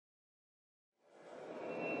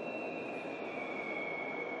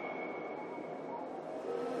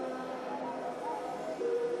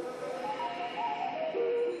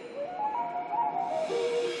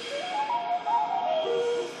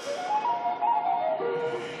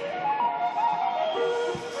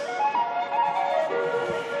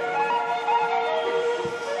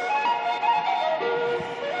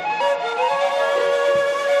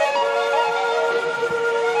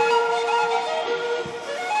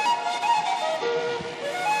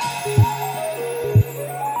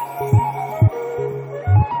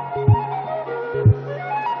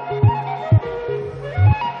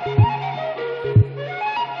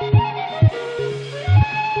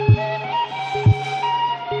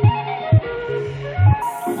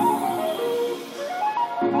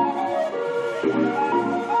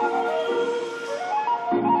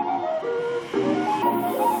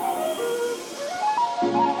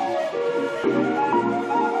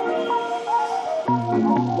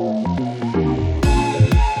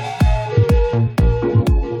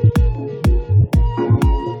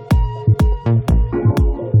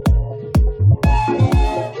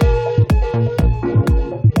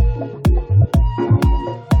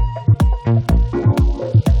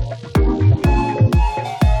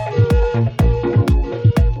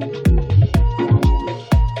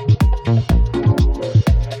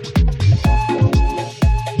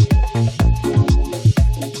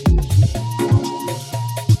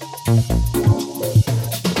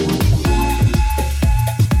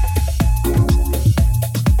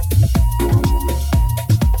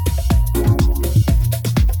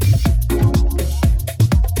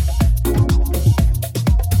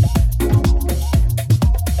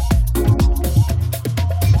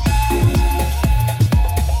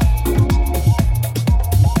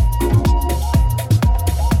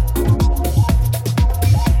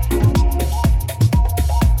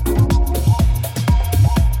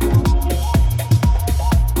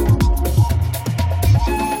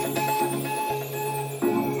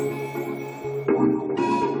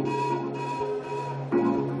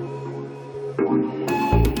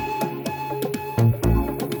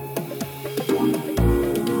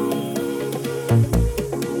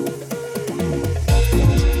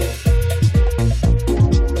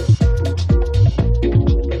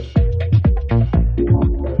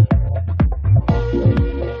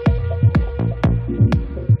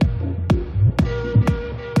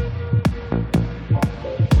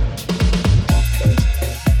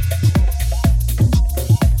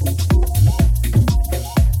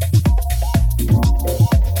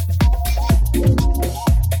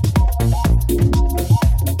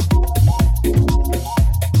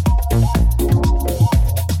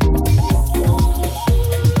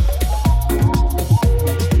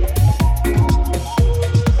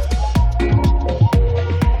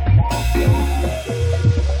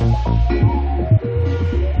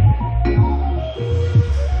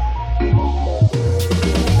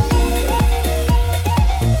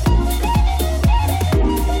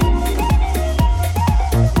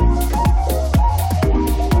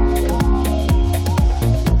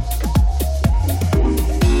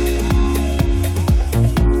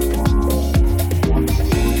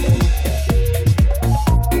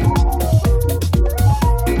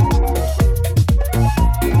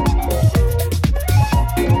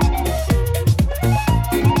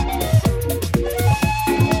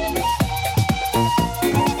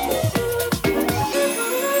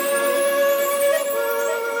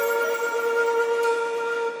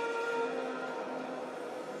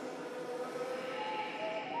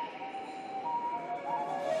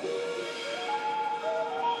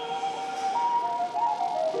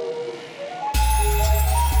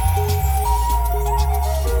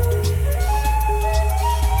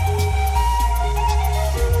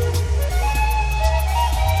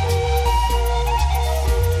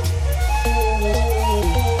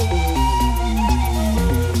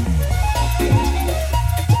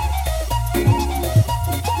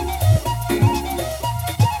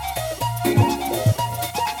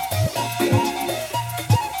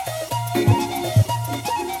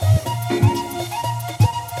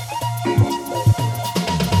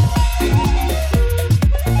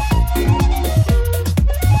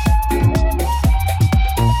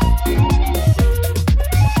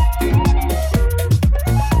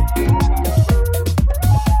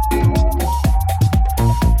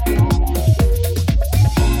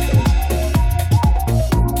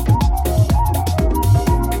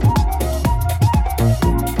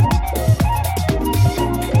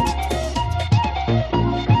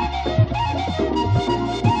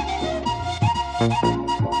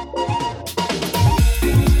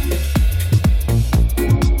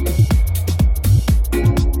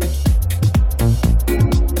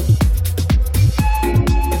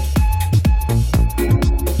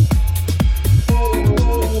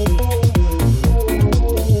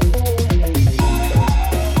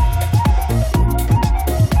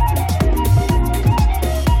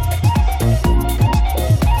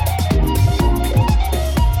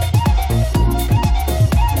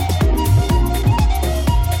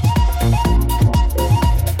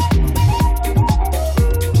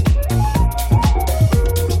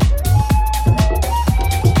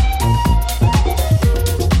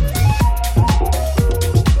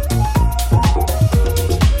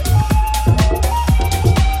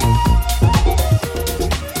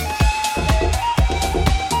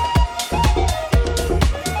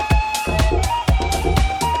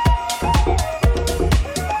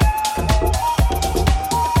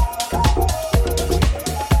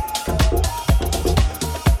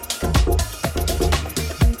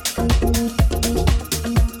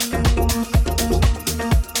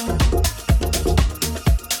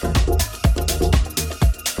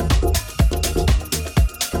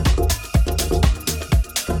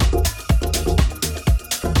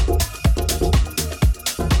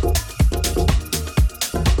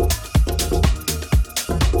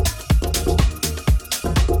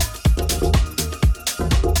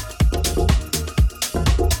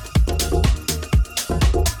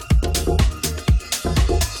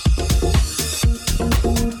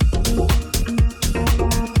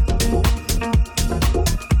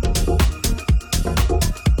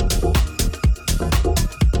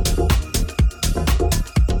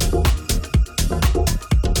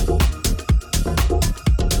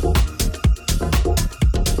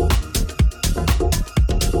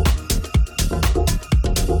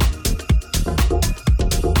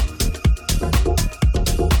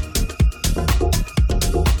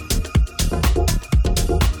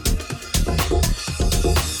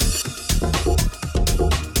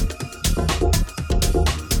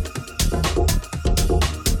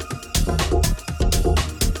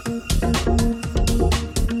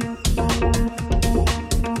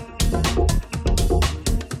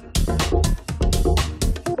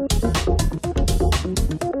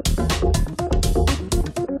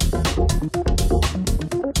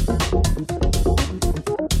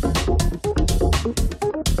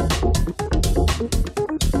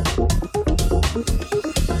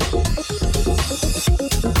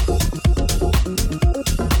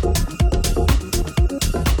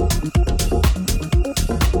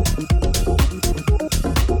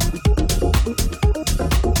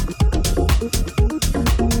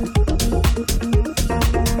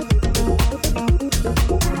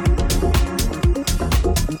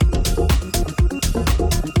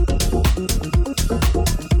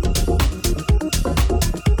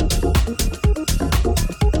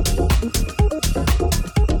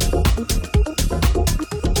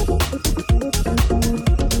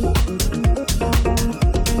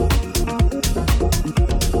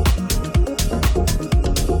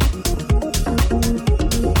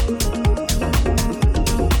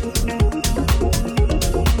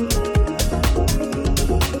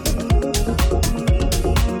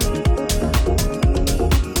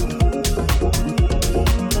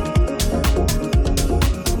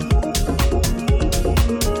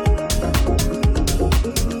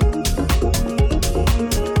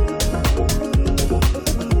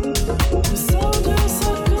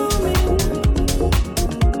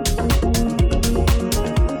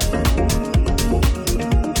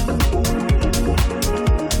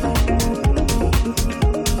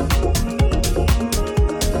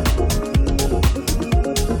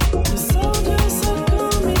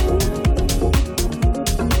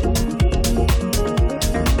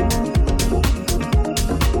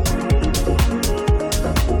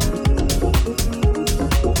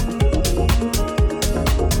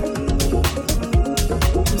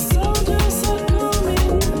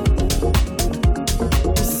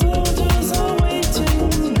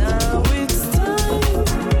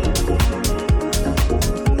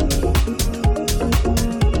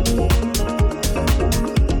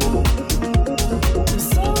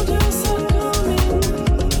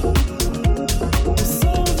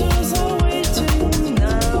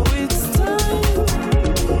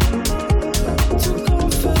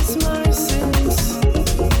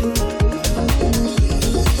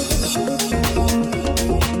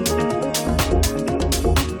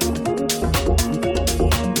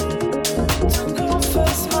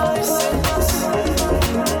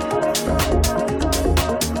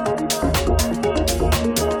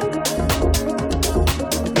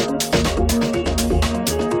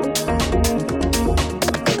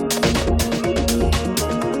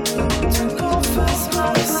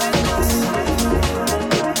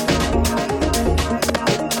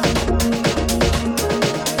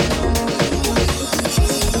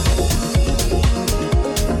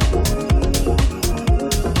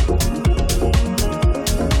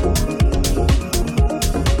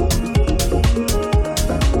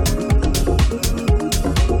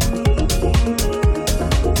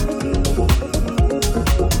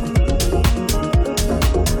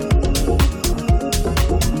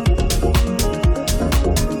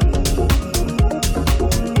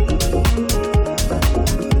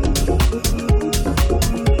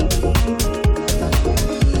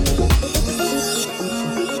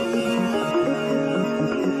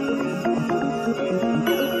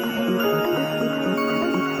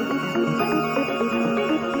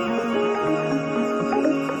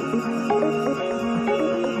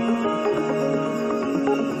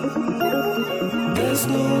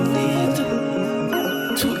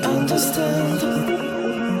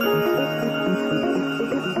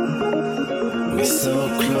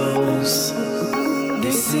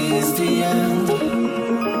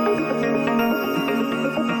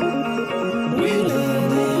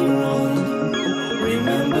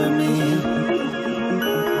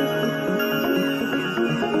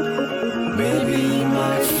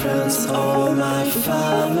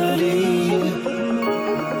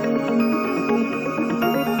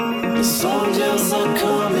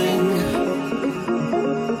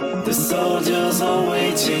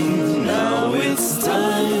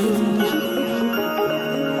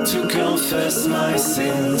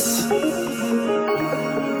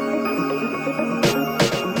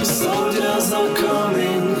The soldiers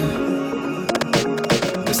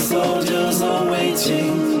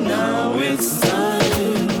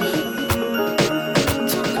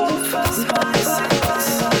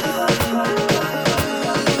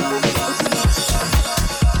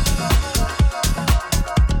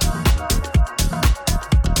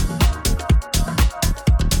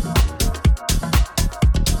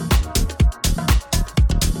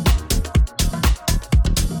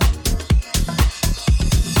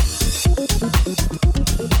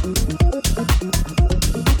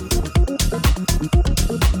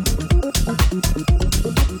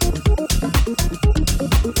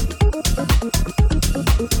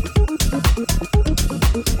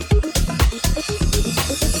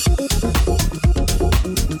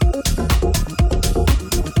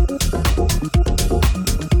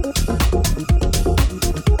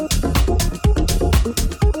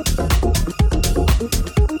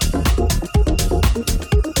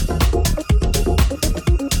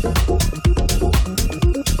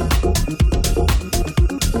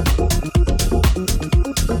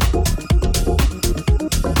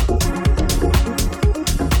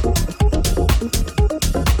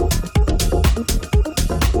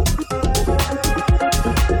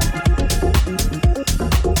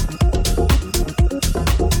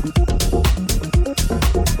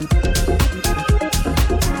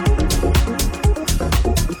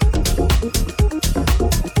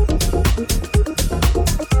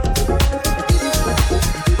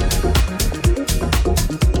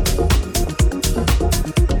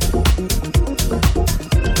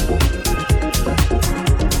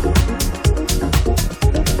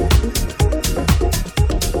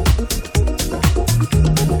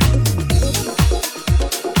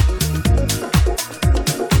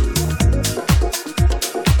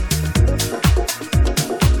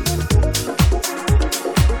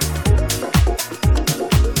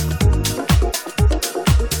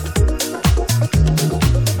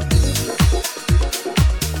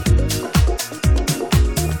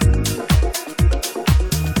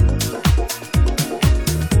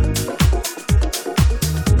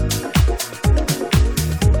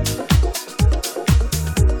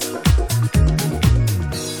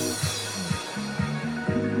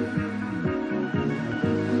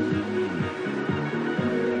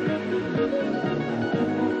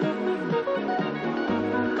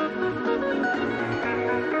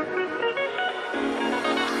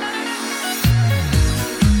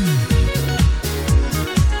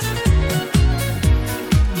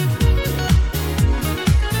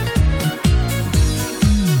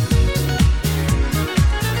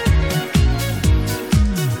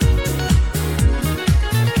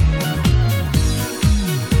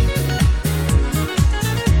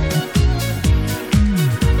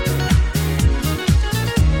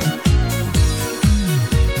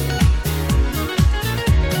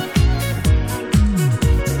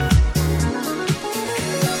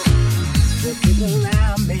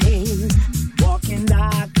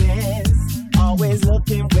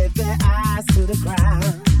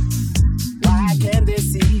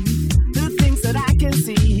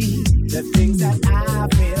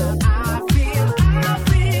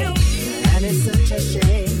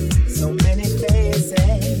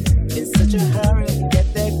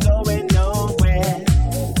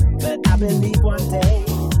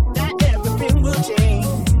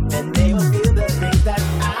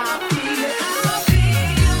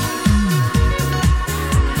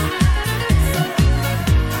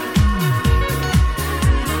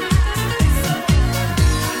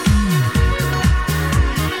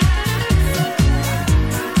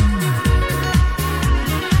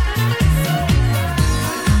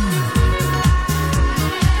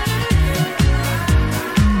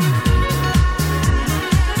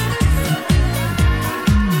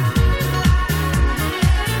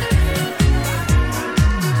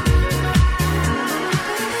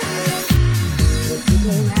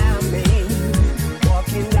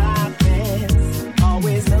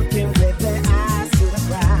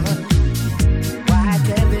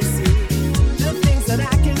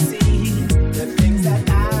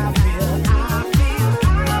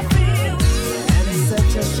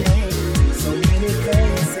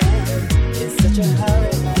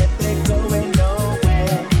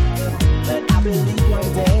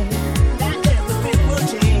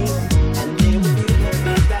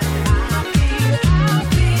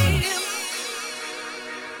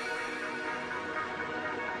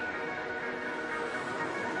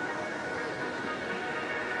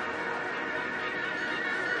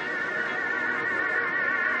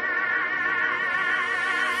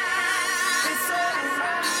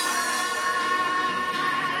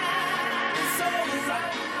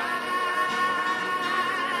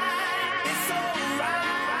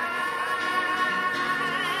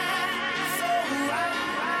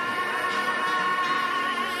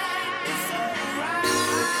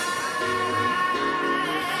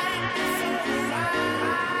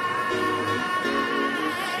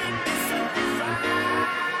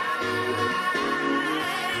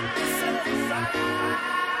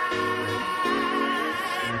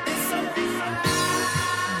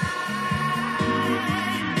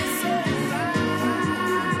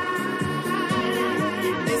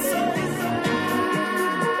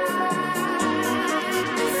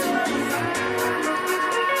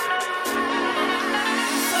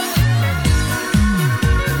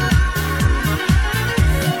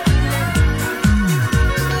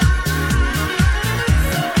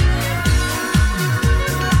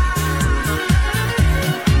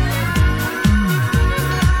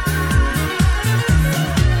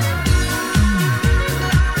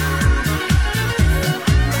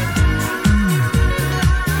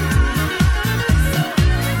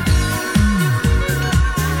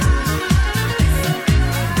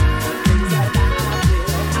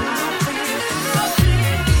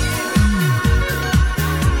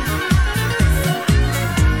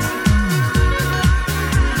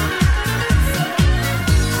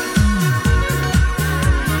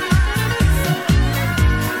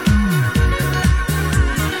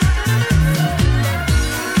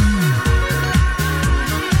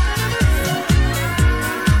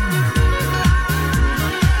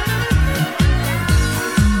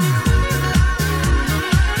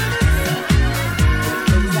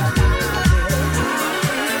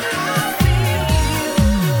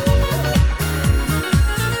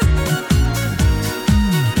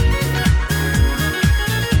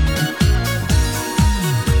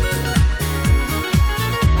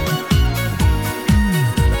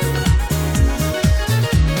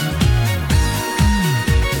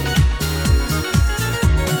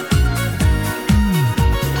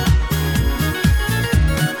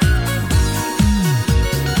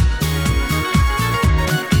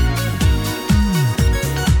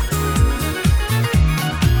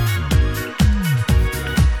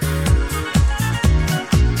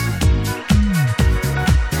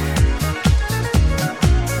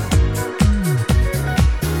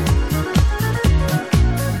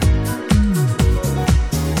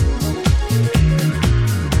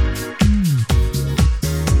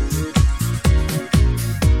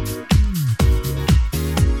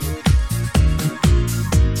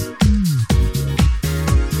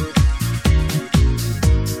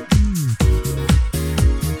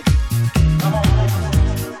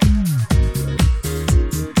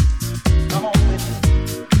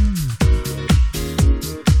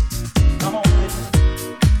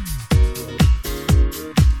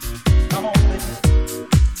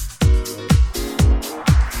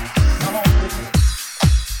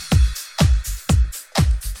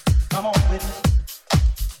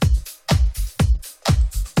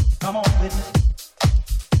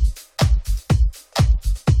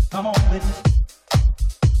Come on with me.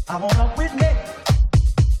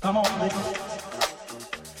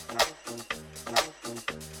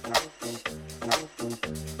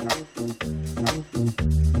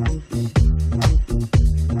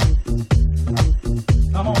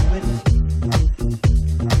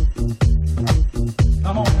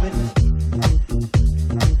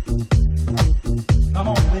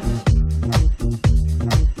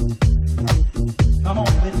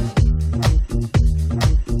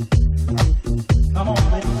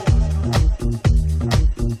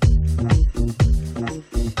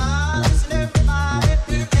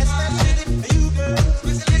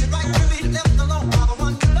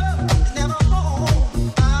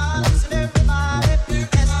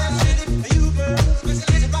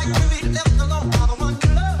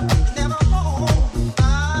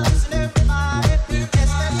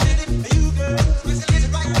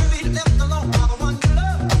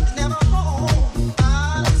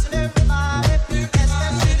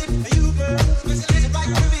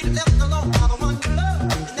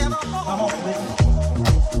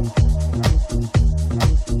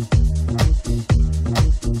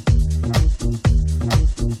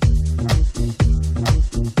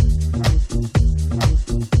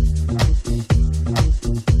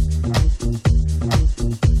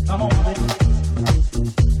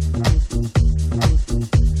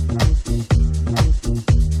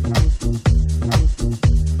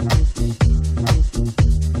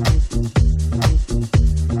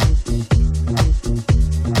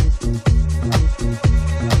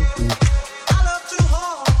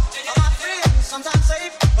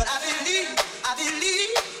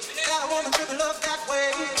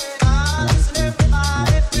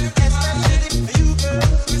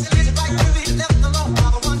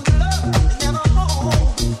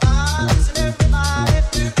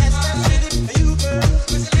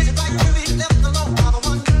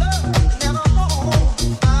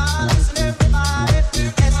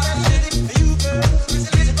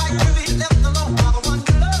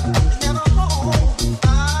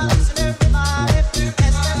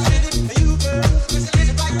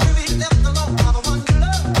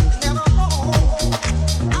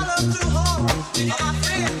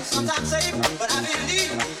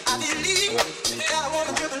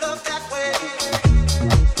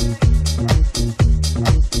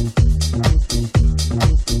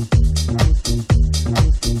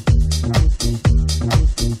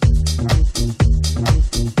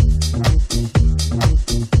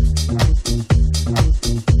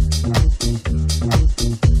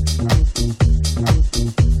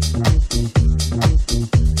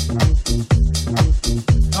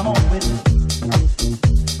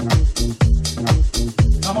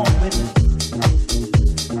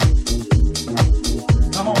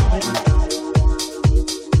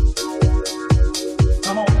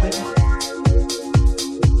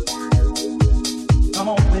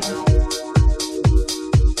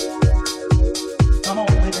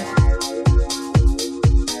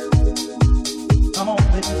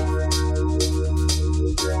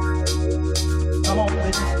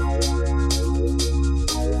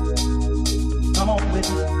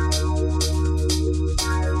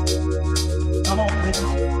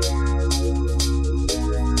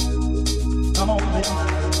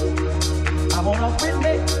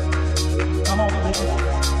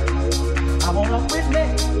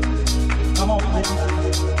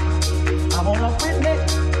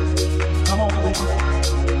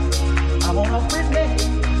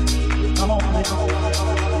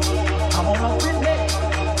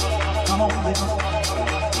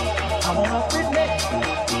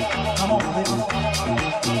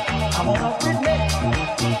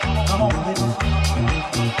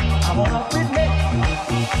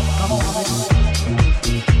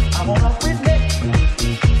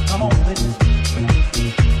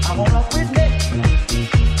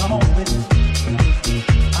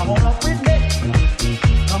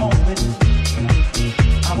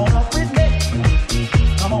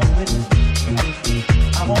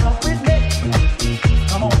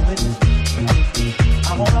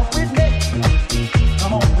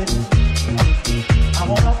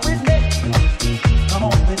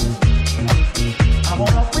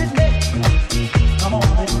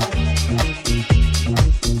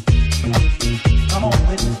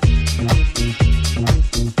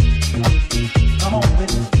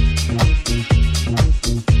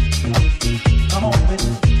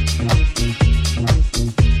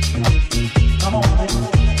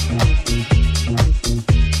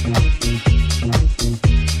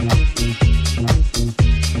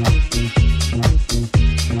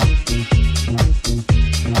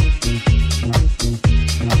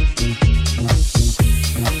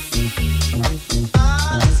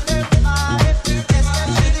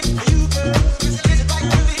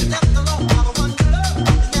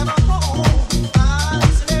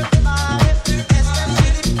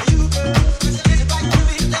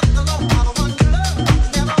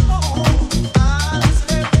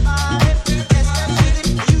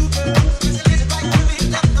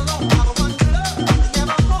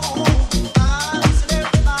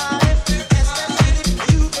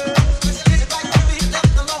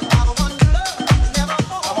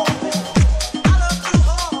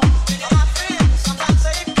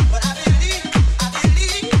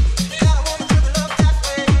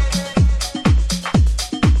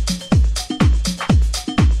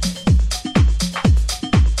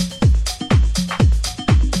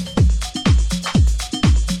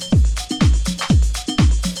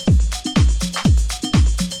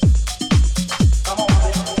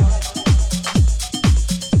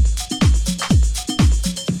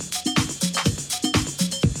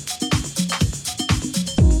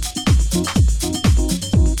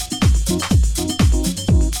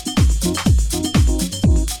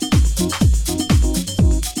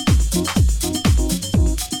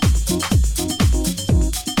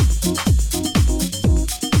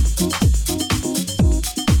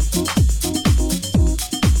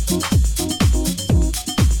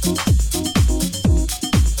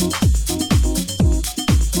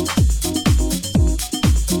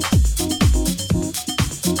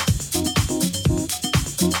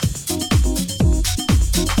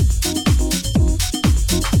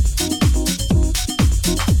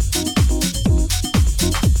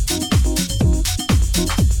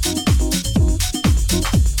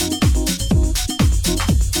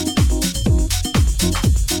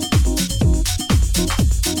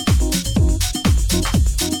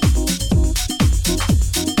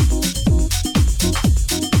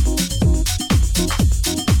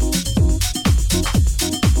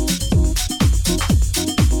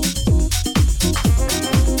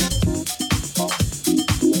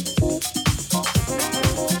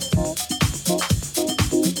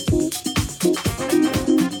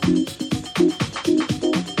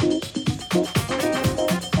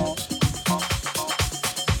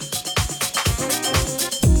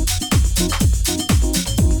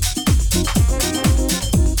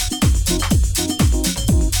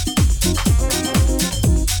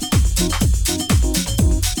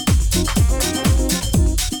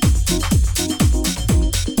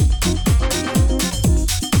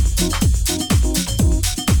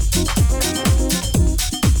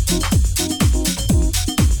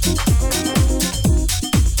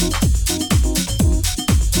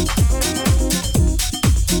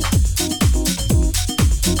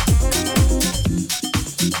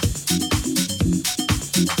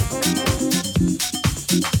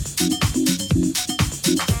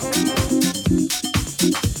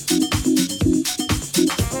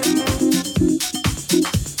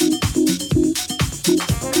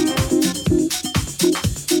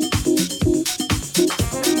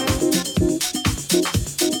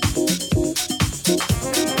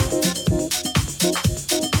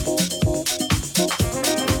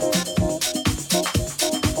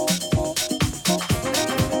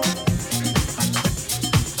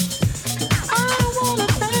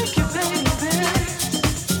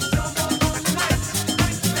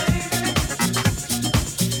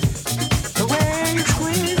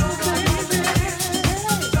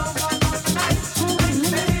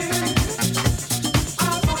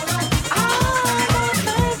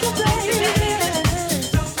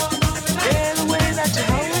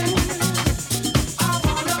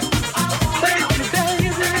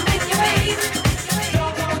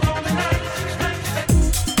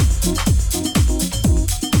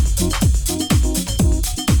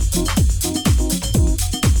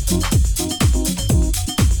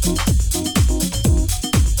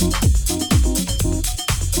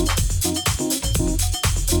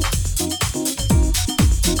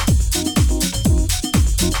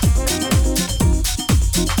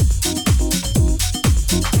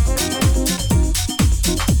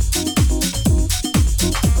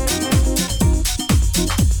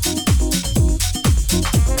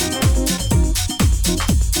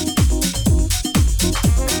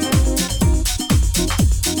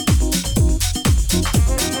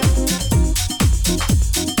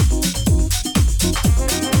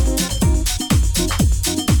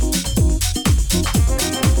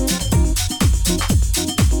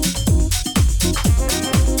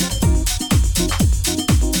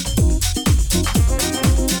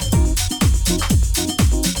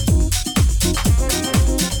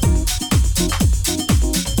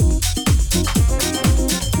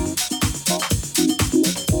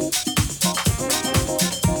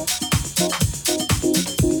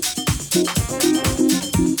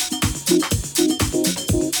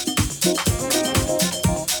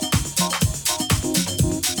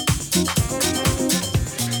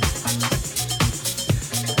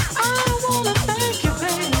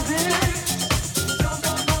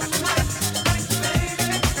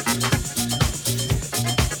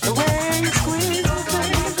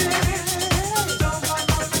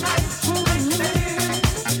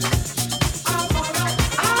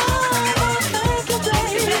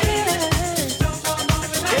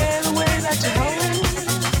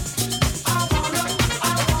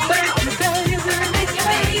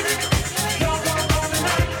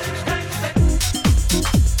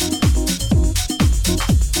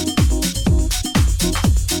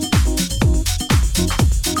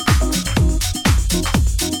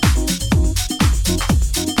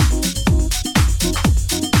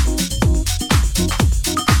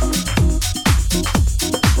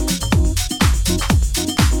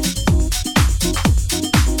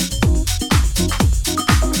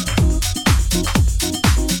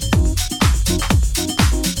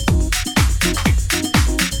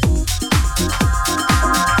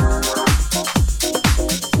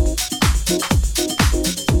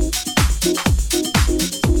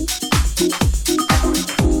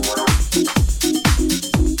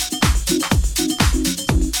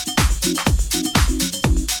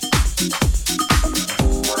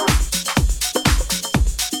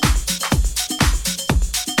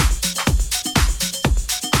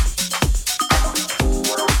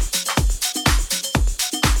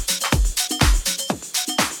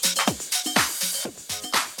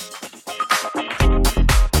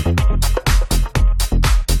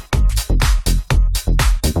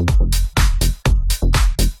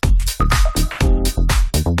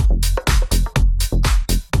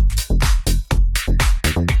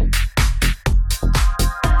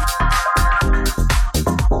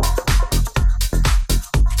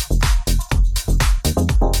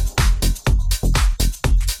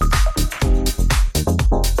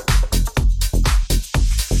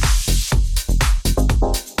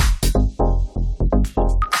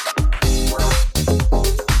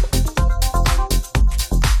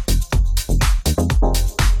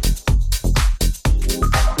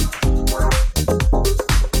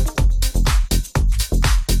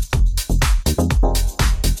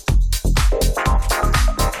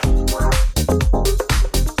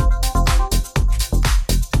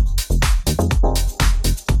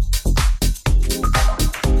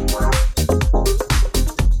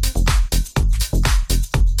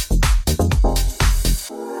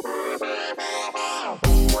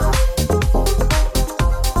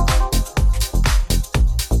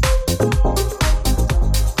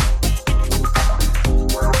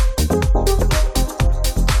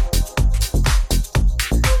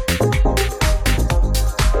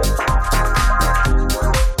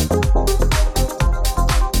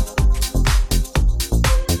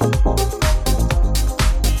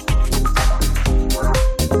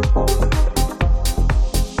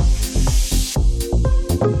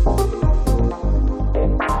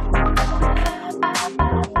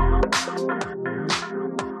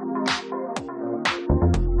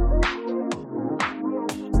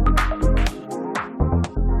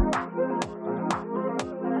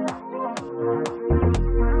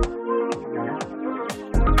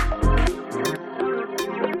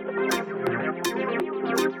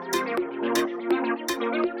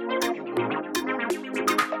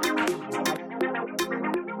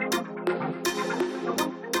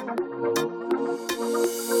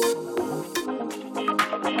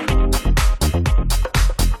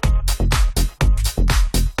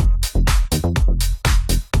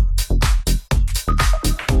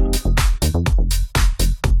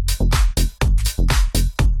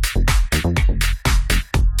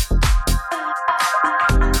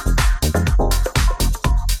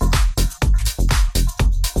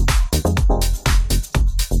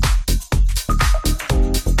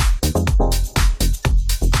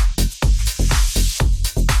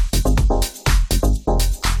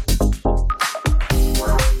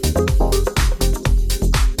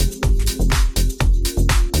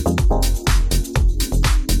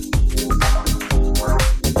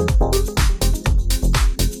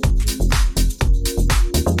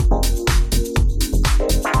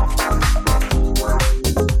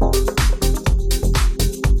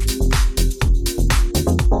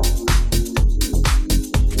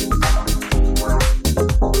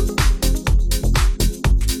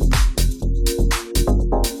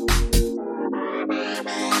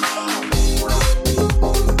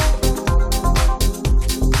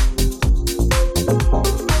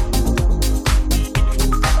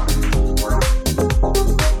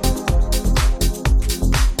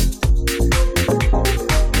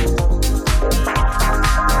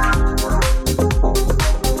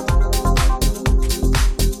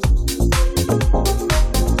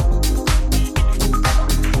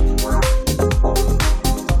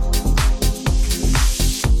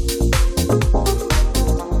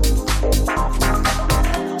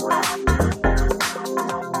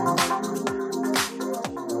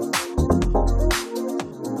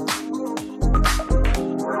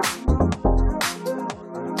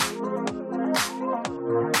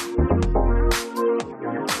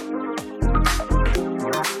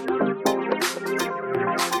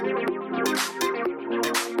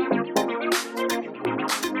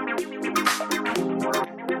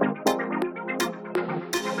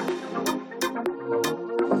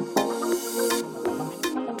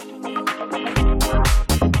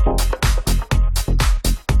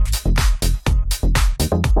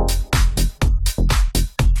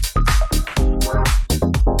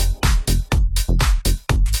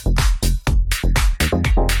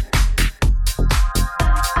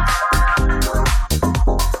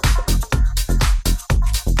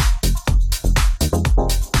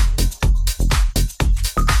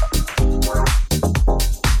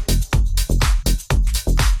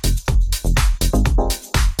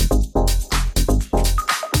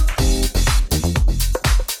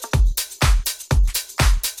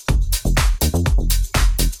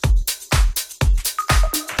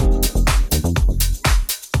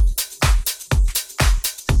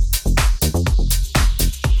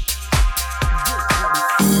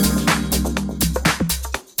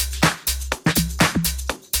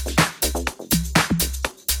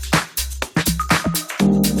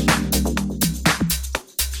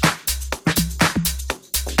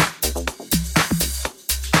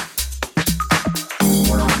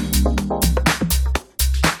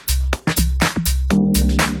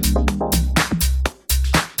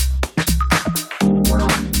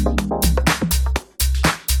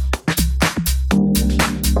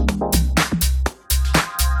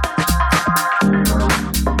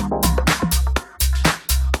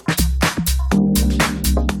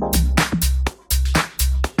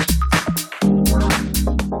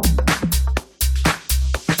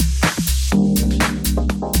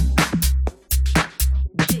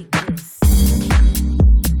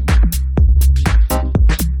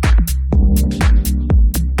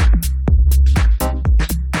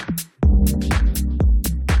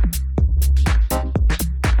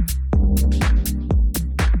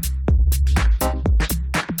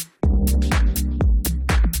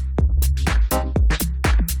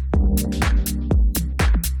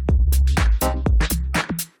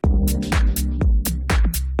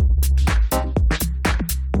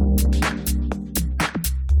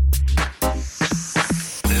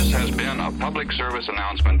 public service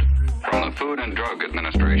announcement from the Food and Drug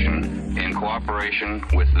Administration in cooperation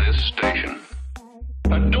with this station.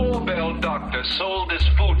 A doorbell doctor sold this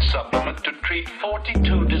food supplement to treat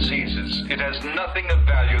 42 diseases. It has nothing of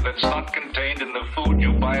value that's not contained in the food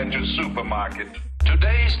you buy at your supermarket.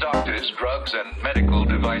 Today's doctors, drugs, and medical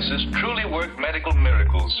devices truly work medical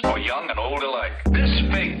miracles for young and old alike. This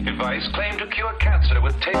fake device claimed to cure cancer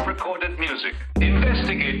with tape-recorded music.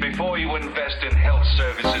 Investigate before you invest in health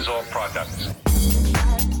services or products.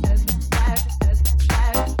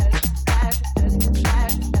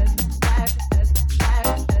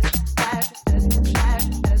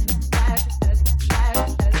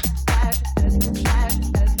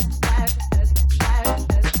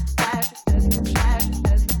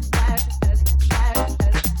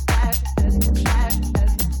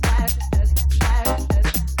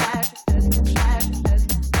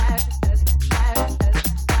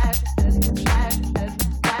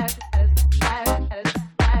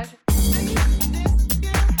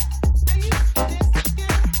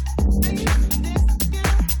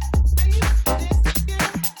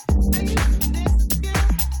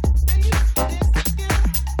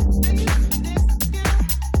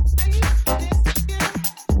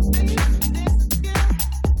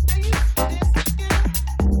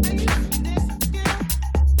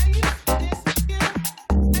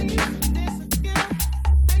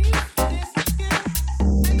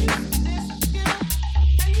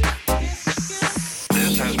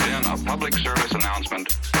 public service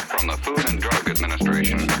announcement from the Food and Drug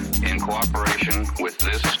Administration in cooperation with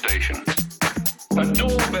this station. A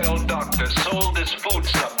doorbell doctor sold this food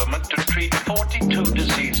supplement to treat 42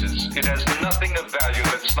 diseases. It has nothing of value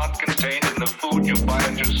that's not contained in the food you buy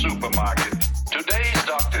at your supermarket. Today's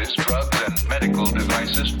doctors, drugs, and medical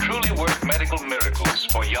devices truly work medical miracles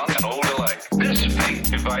for young and old alike. This fake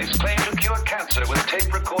device claimed to cure cancer with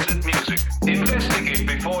tape-recorded music. Investigate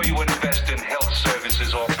before you invest in health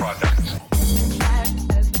services or products.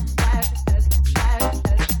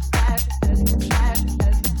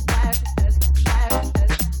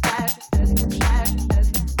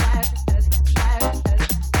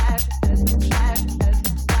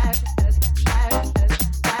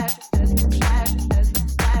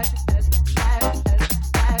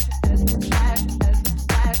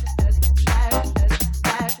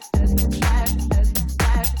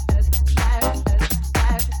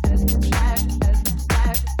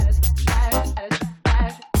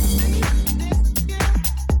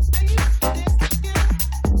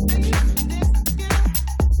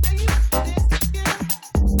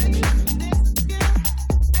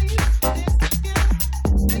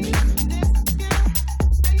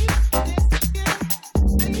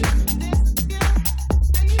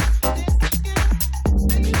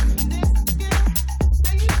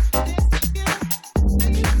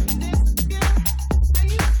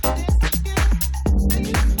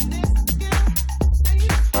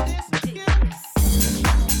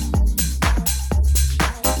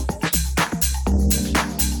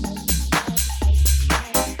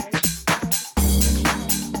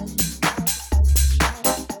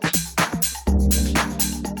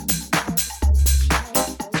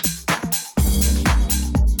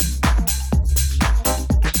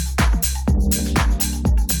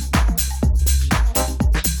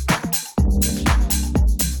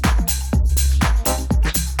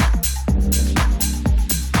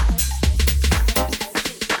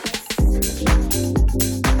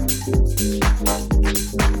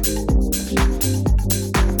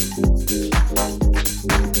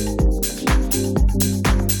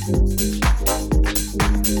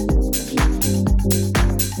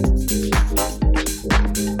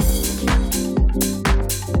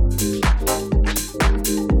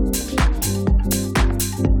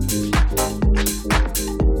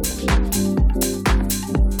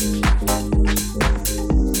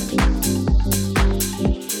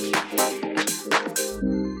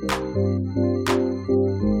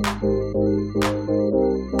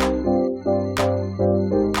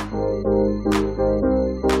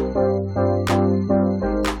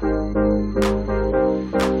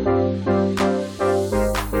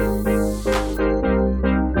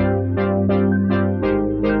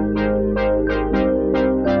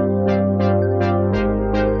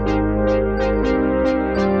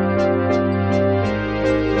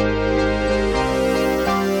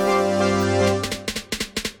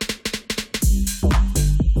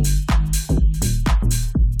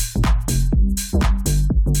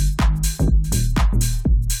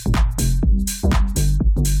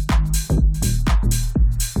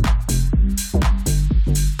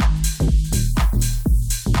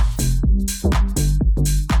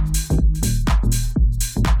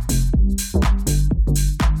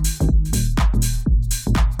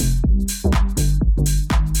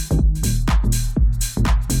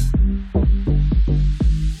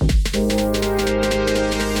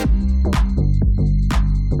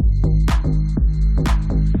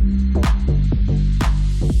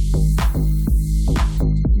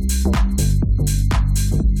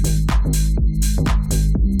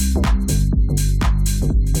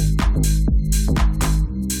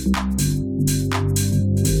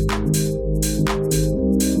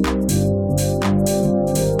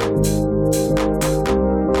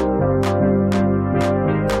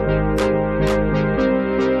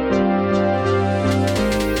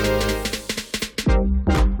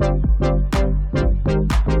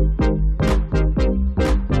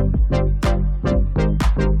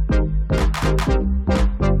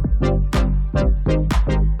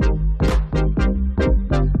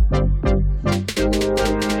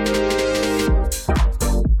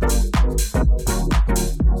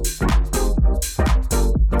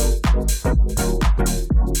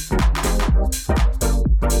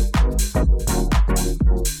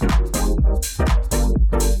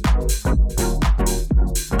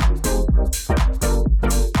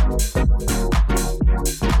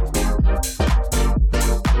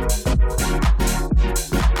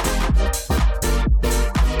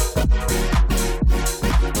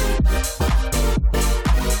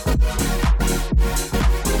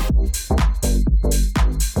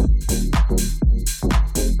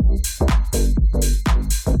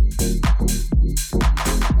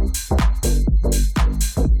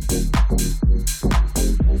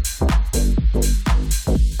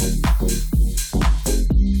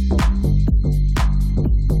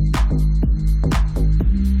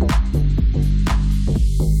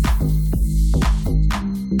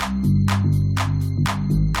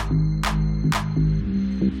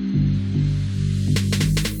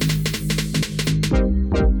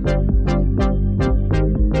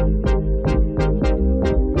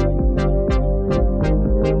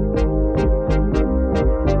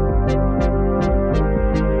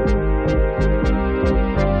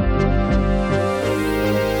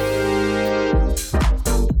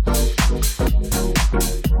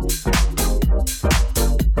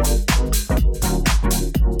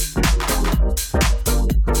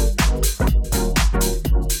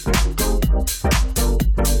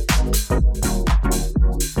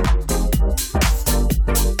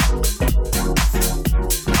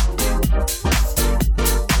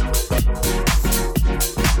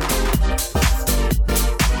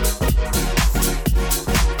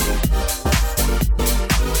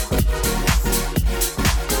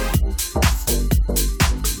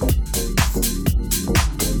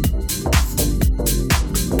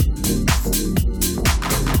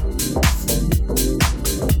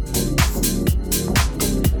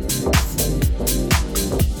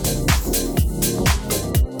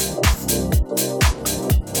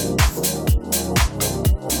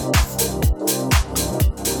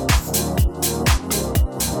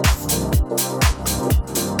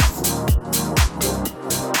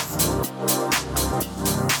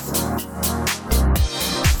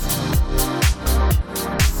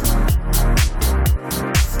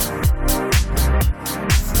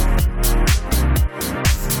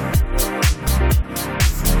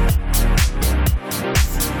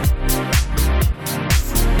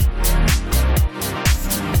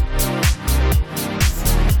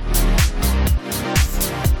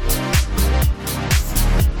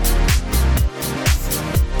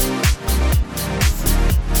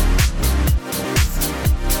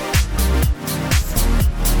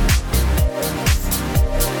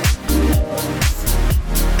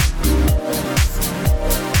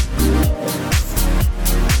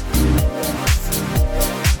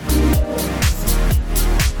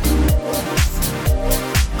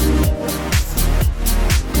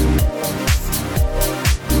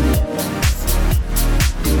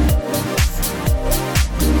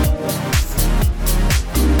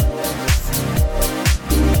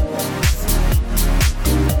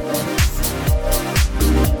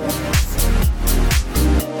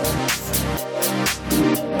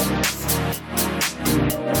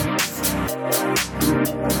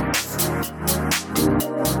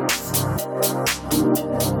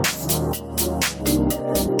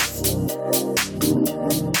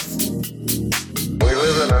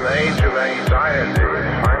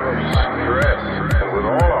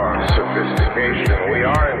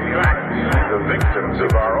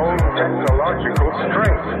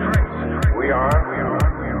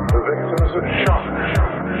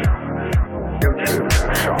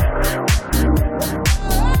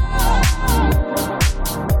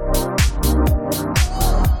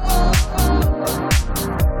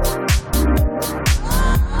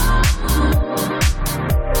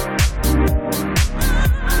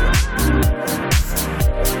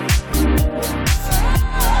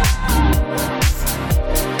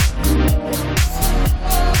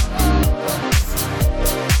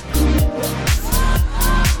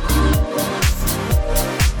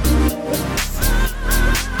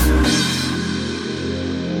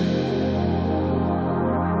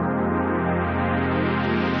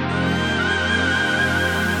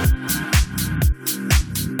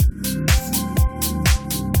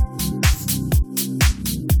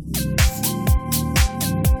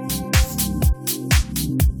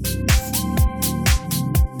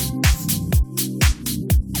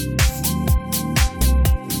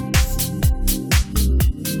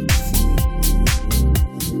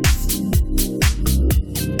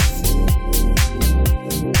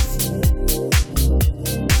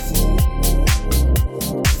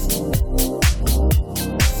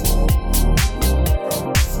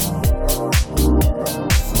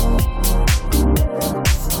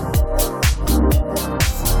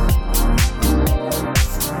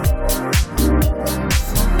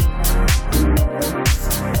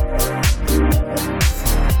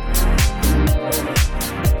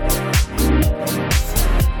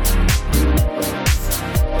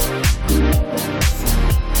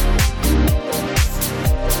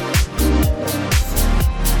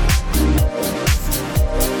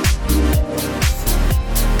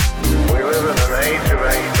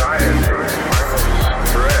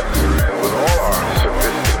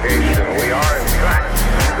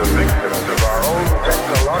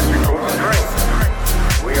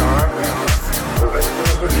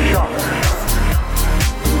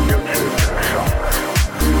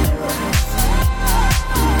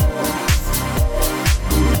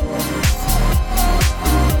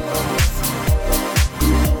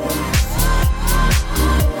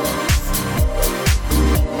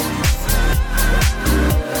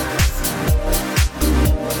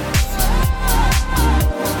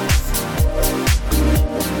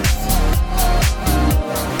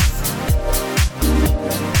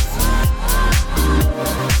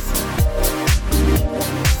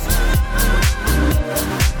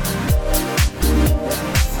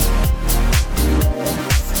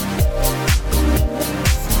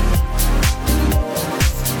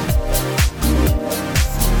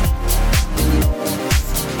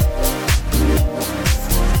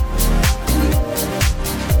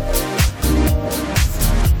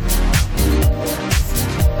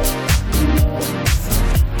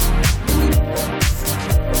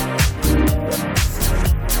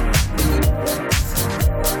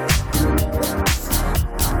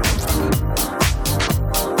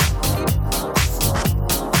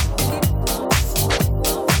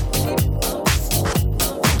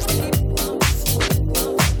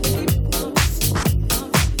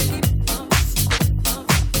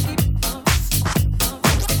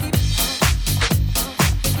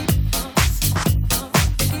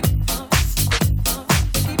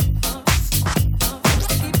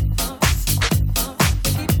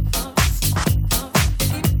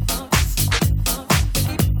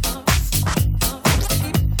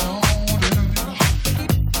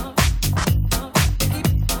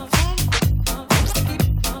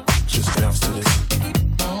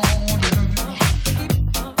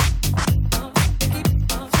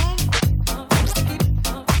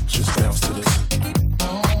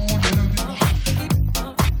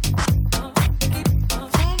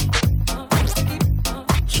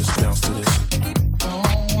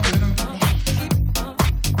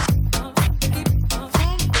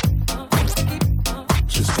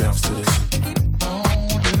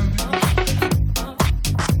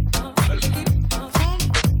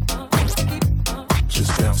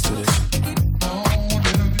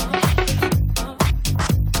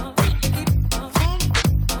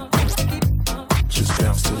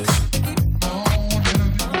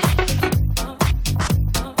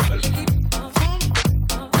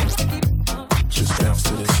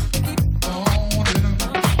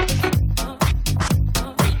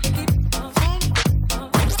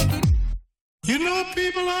 You know,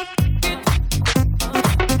 people are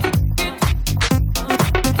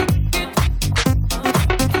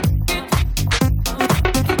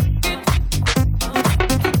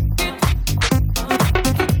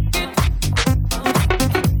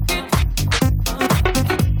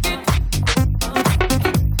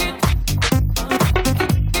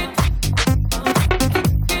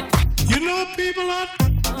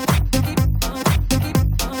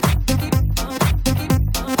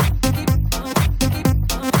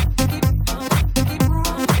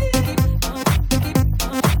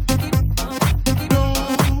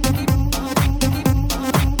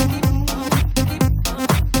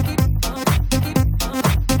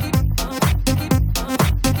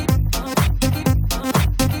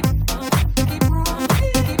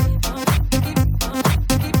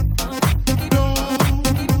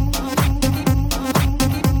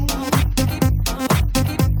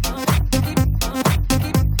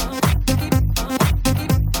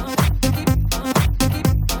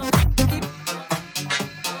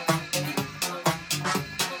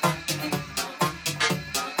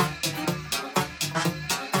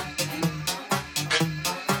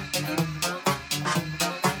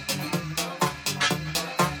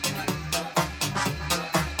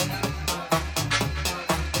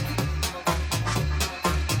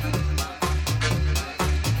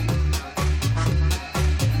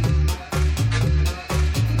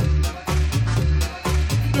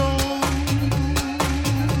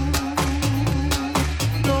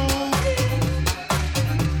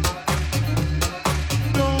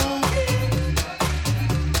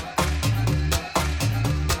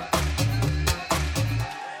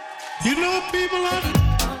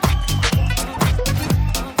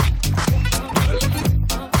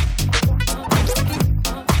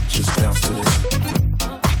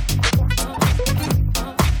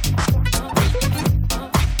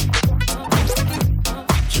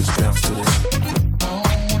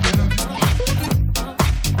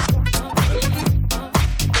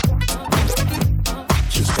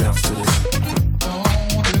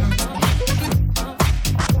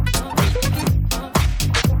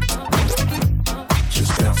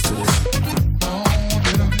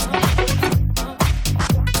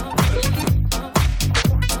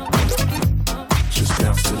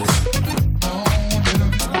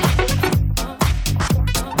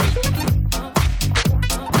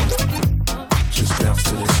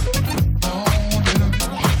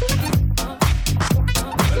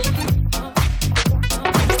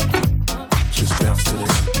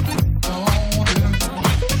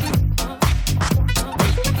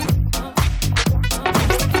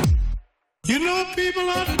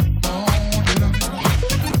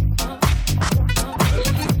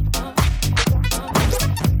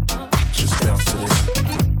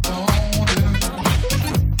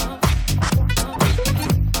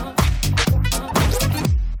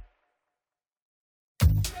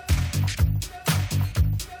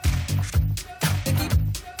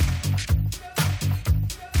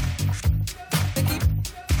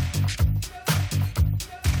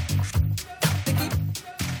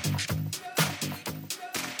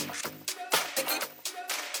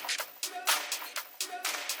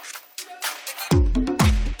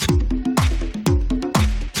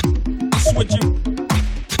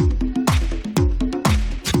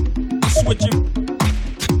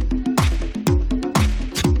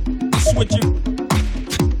with you.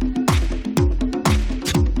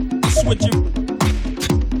 It's with you.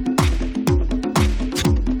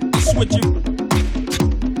 It's with you.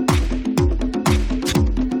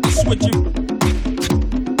 It's with you.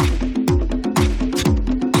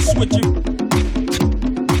 It's with you.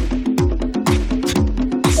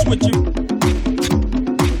 It's with you.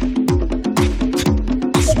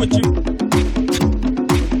 It's with you.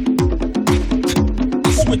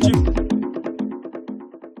 It's with you.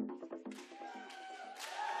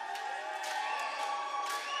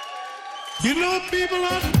 You know, people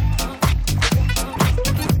are.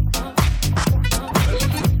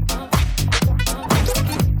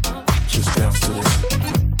 Just bounce to this.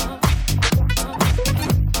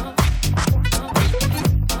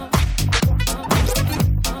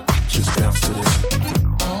 Just bounce to this.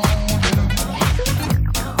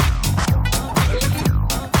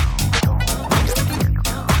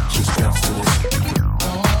 Just bounce to this.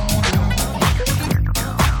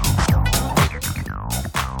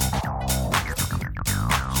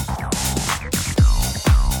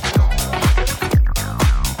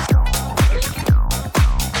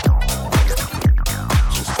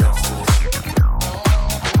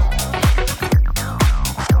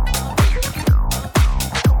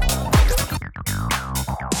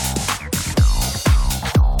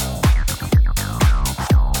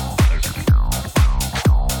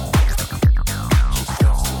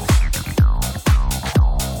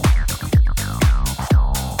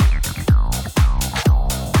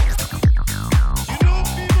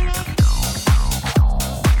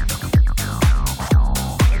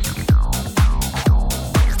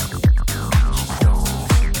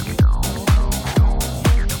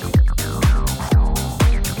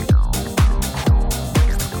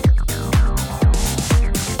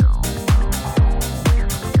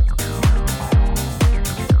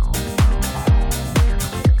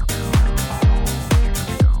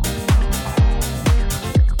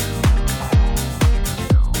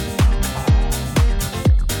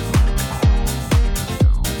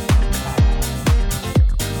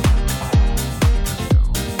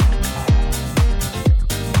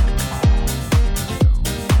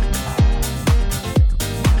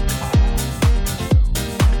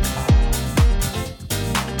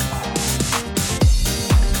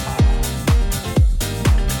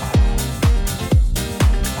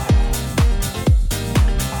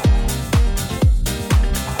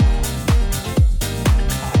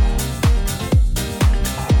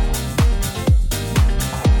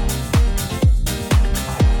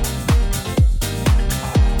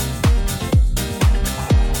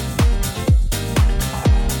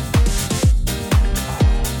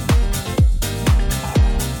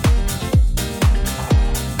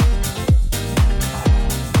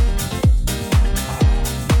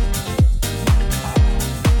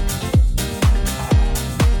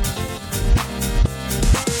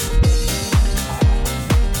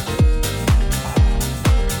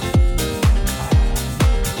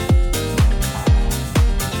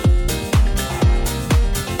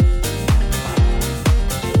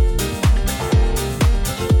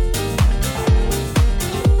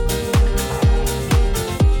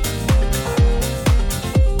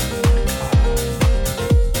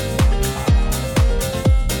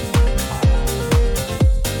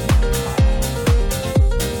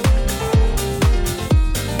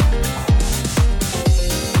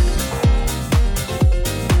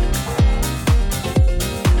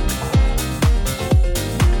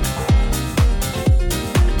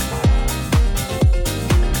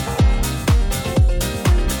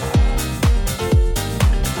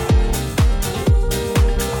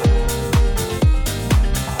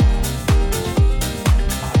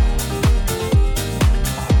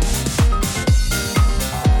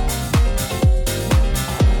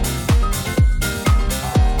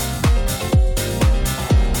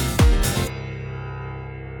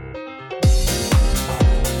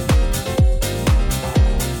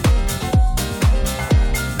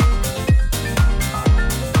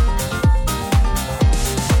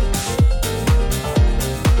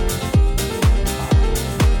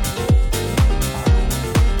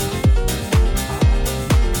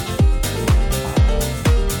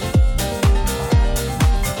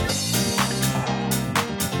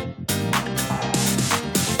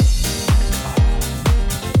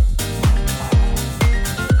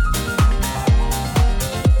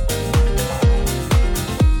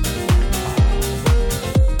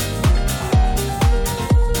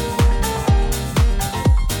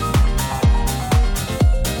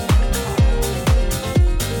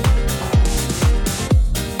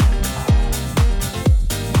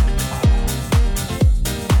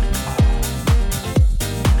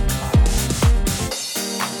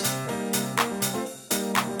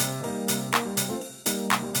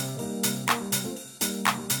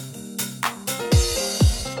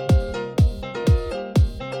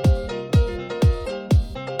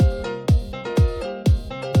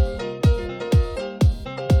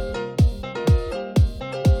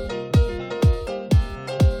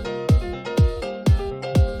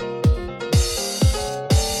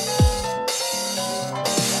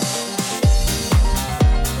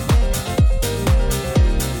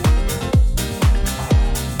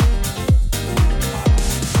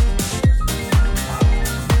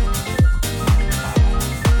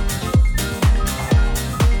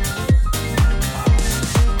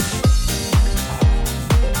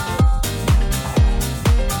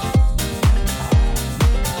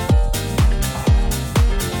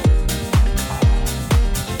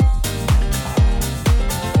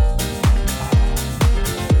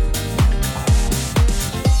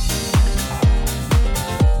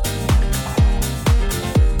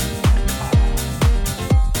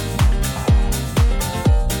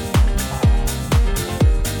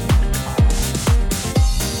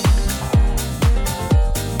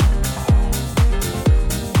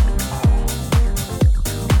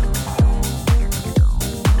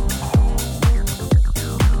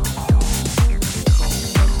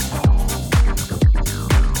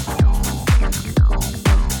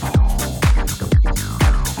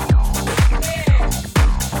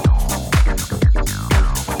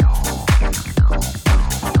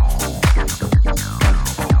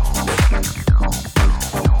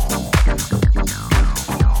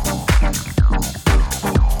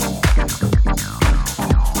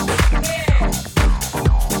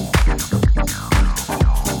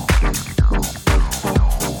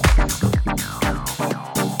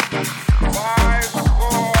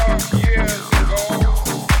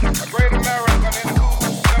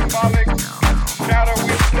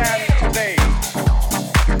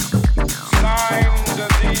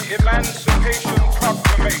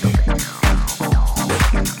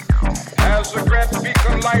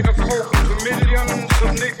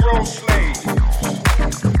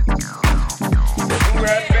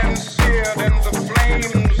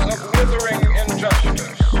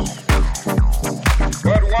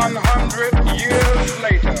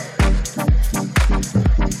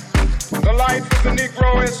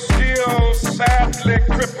 Negro is still sadly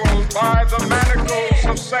crippled by the manacles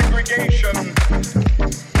of segregation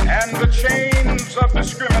and the chains of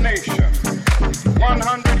discrimination.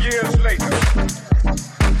 100 years later,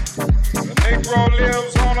 the Negro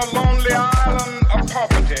lives on a lonely island of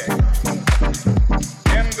poverty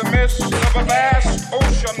in the midst of a vast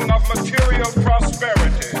ocean of material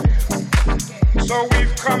prosperity. So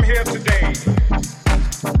we've come here today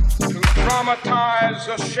to dramatize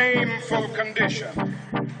a shameful condition.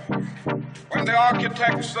 When the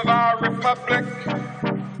architects of our republic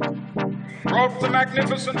wrote the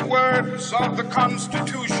magnificent words of the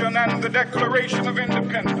Constitution and the Declaration of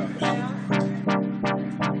Independence,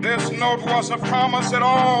 this note was a promise that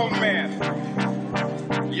all men,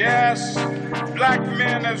 yes, black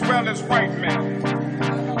men as well as white men,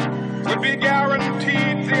 would be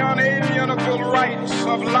guaranteed the unalienable rights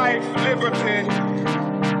of life, liberty,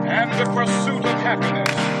 and the pursuit of happiness.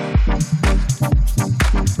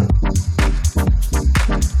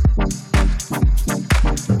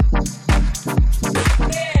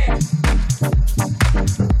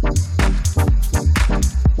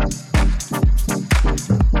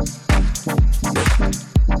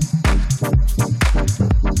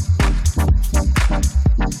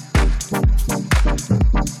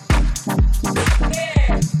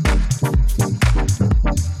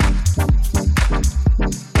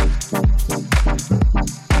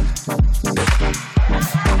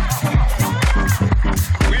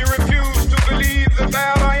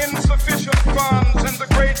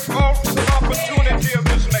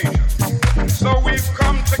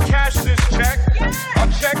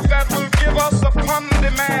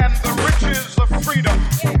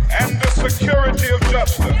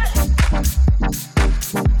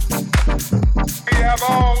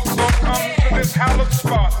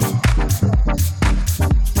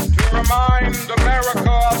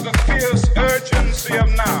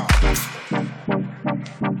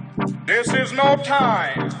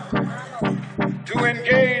 Time to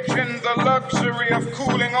engage in the luxury of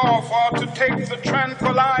cooling off or to take the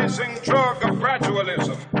tranquilizing drug of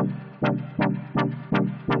gradualism.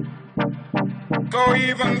 So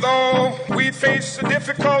even though we face the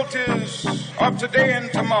difficulties of today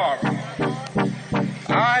and tomorrow,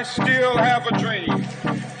 I still have a dream.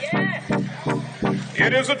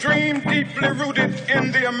 It is a dream deeply rooted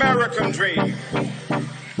in the American dream.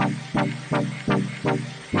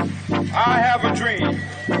 I have a dream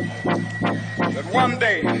that one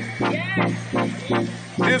day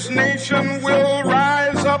this nation will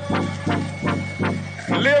rise up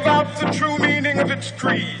and live out the true meaning of its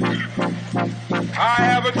creed. I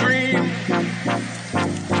have a dream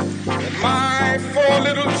that my 4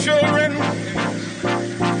 little children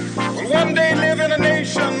will one day live in a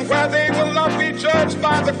nation where they will not be judged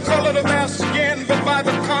by the color of their skin, but by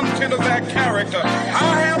the content of their character.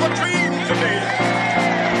 I have a dream today.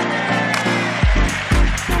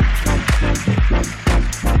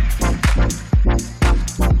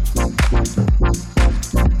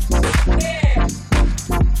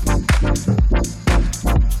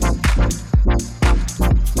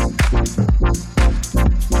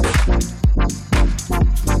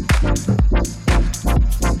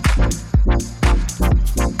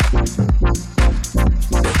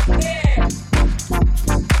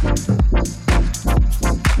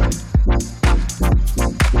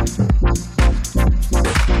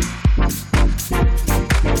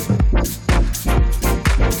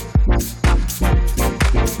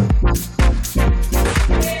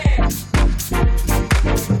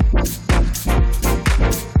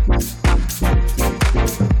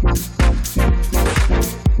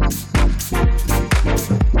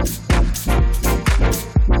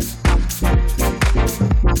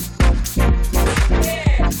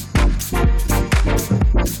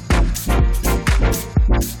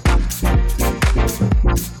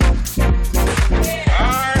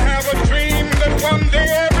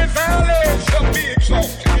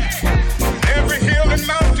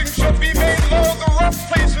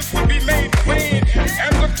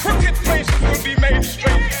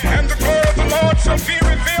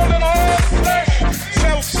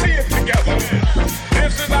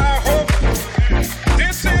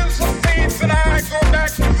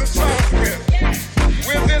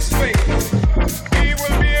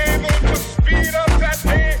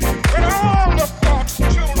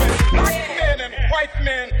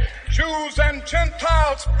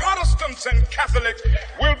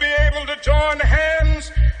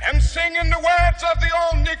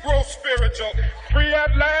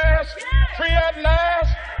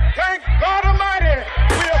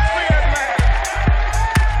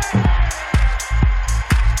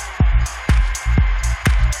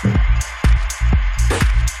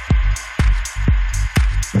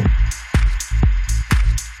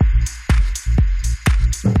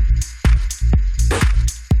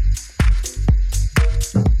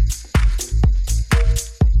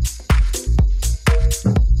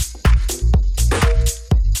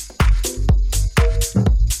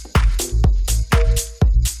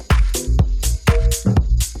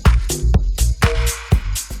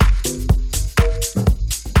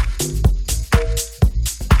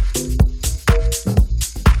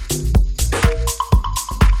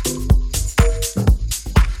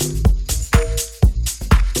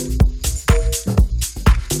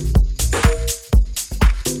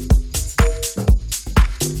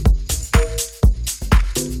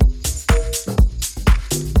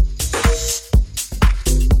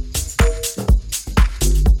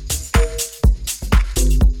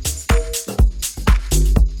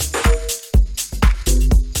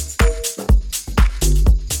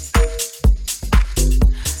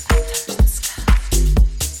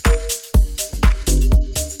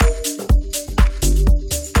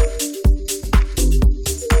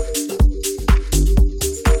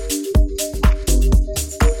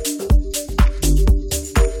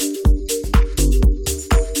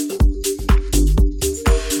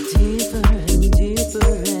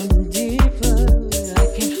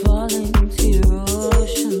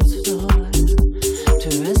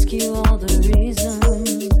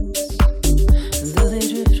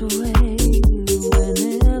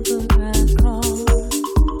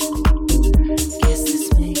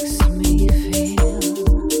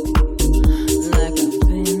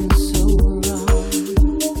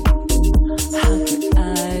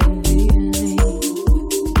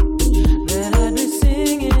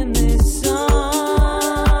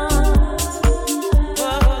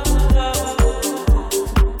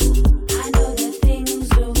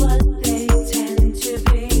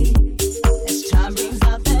 Time brings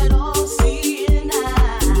out that old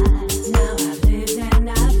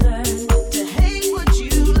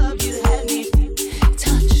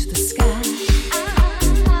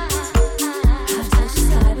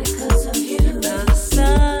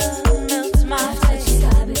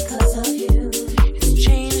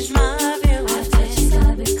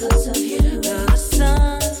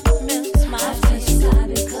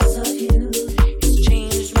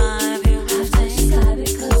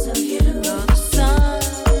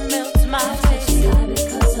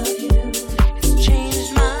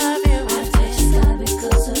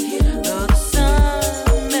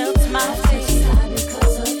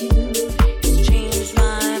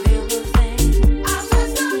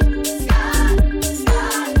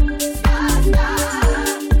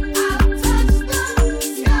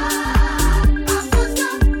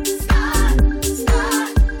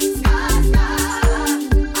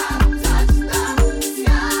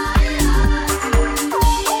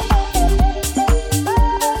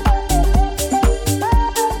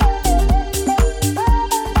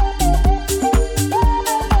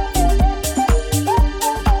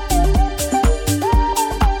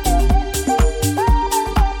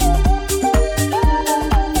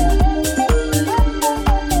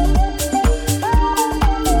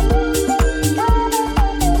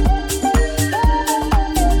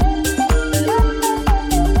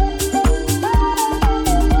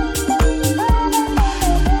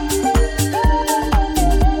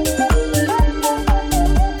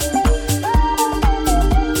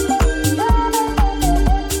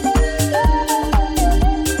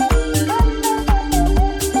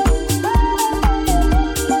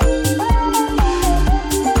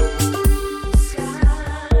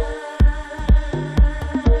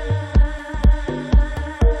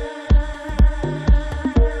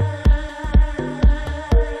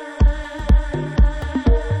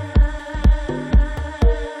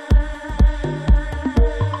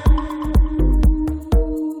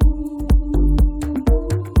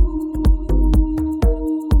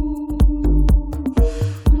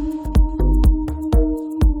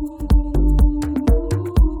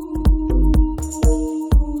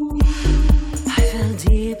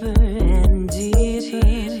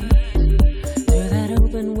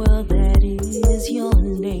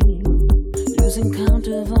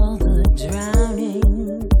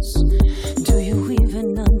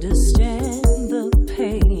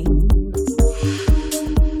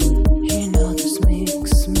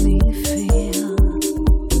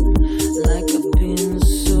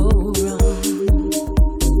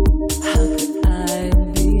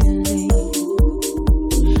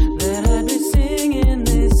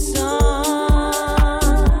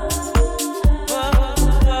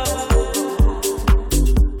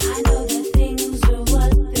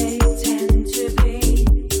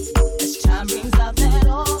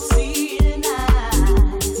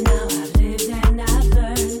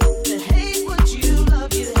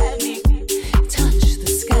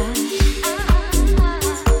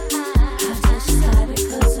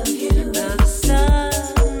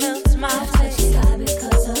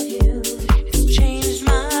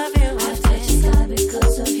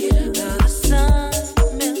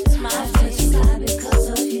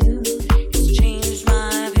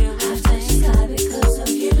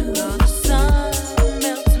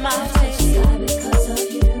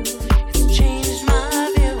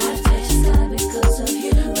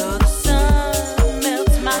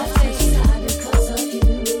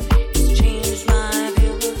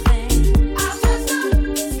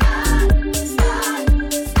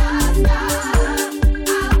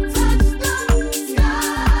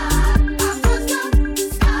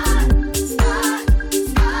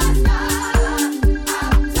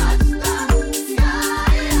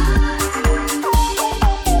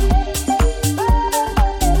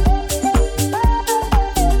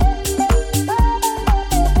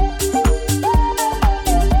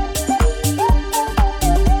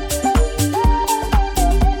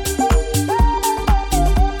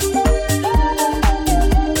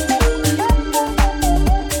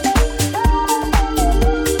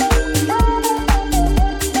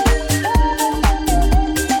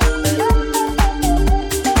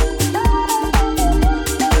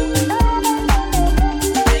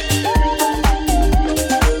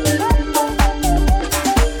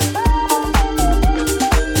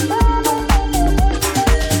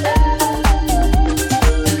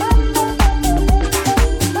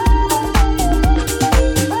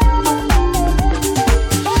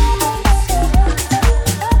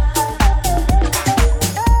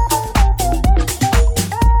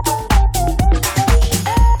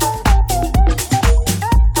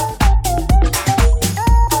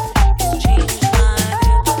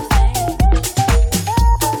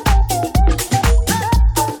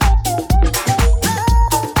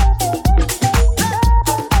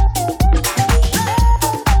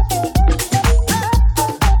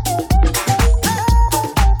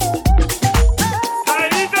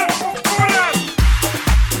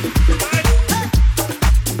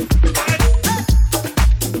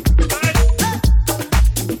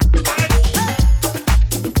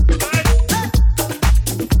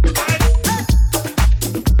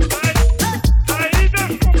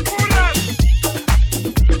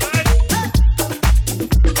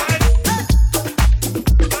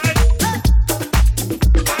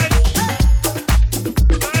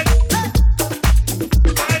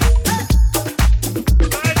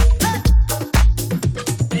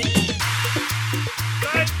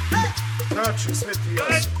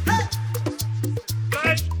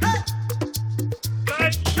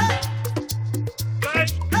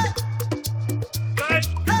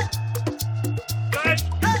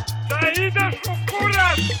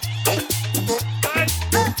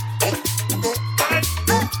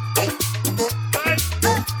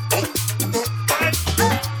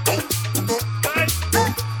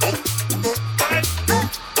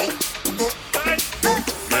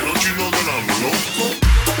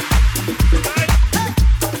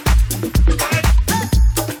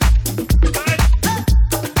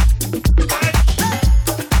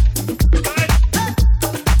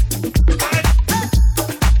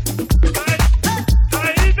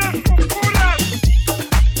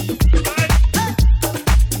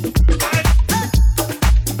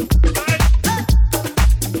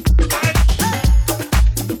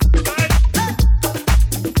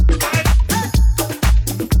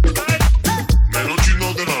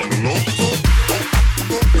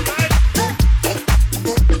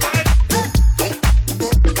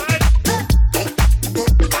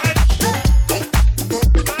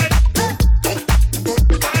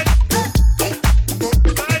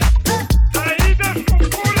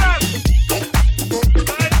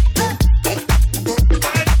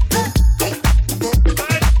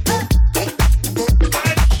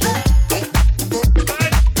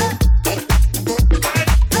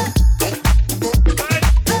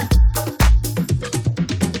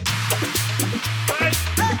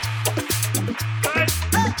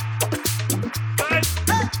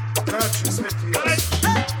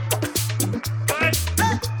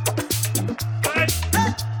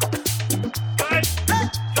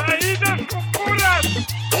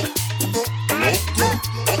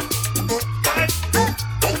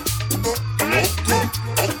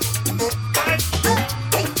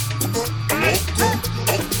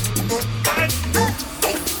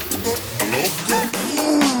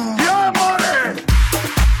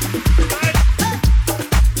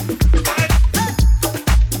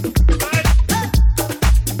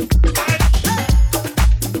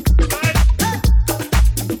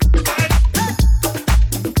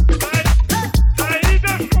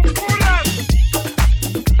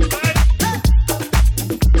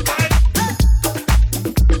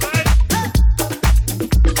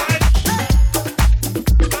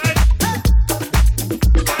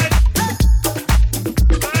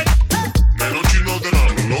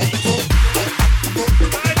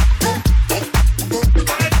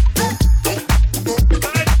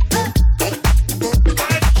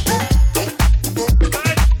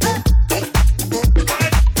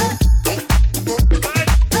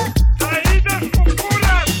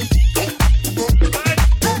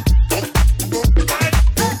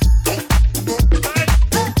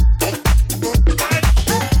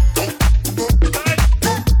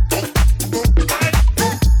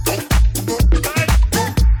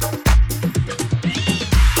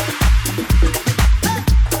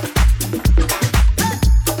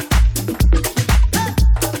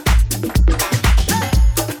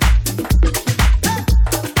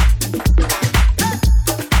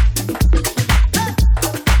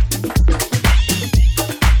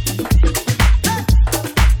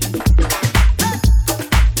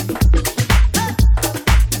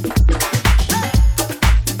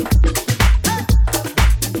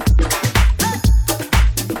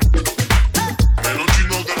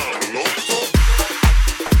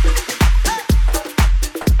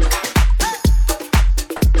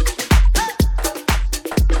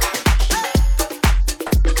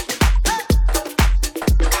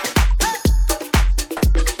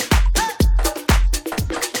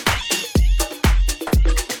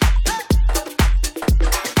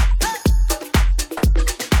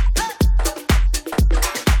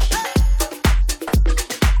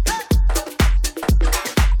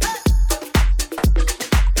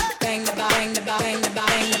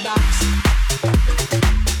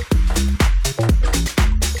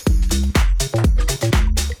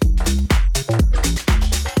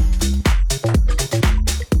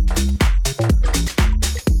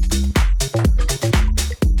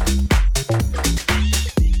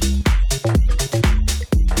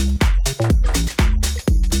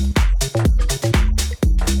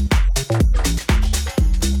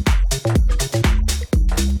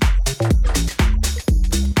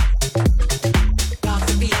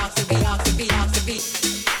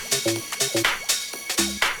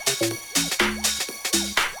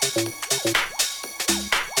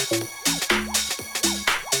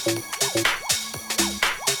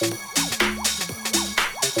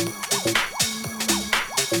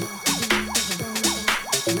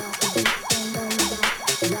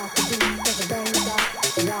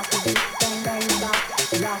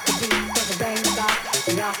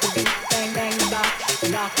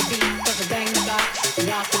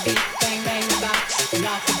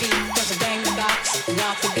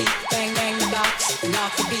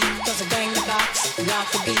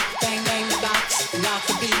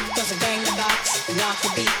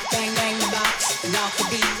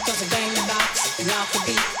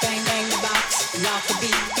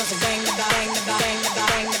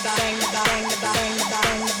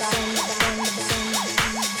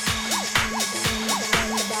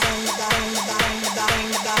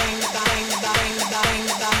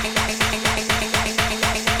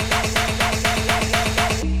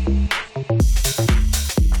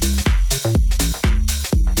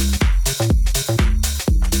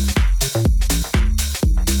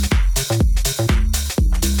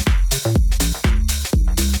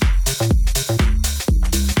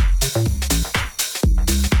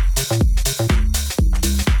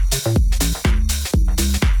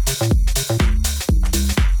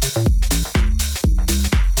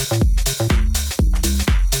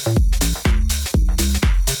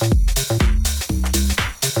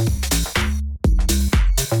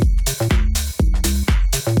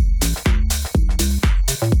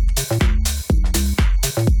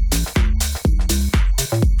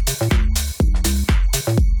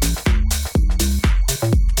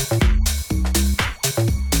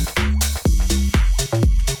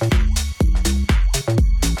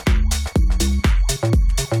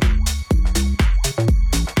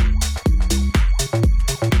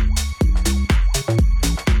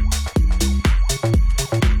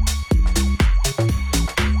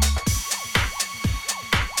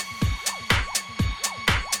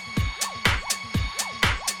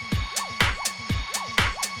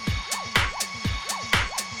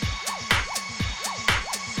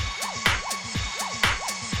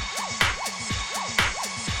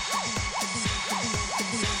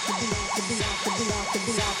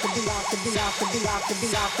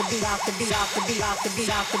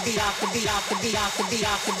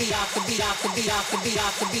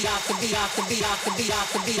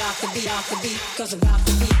Cause I got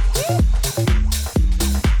the beat.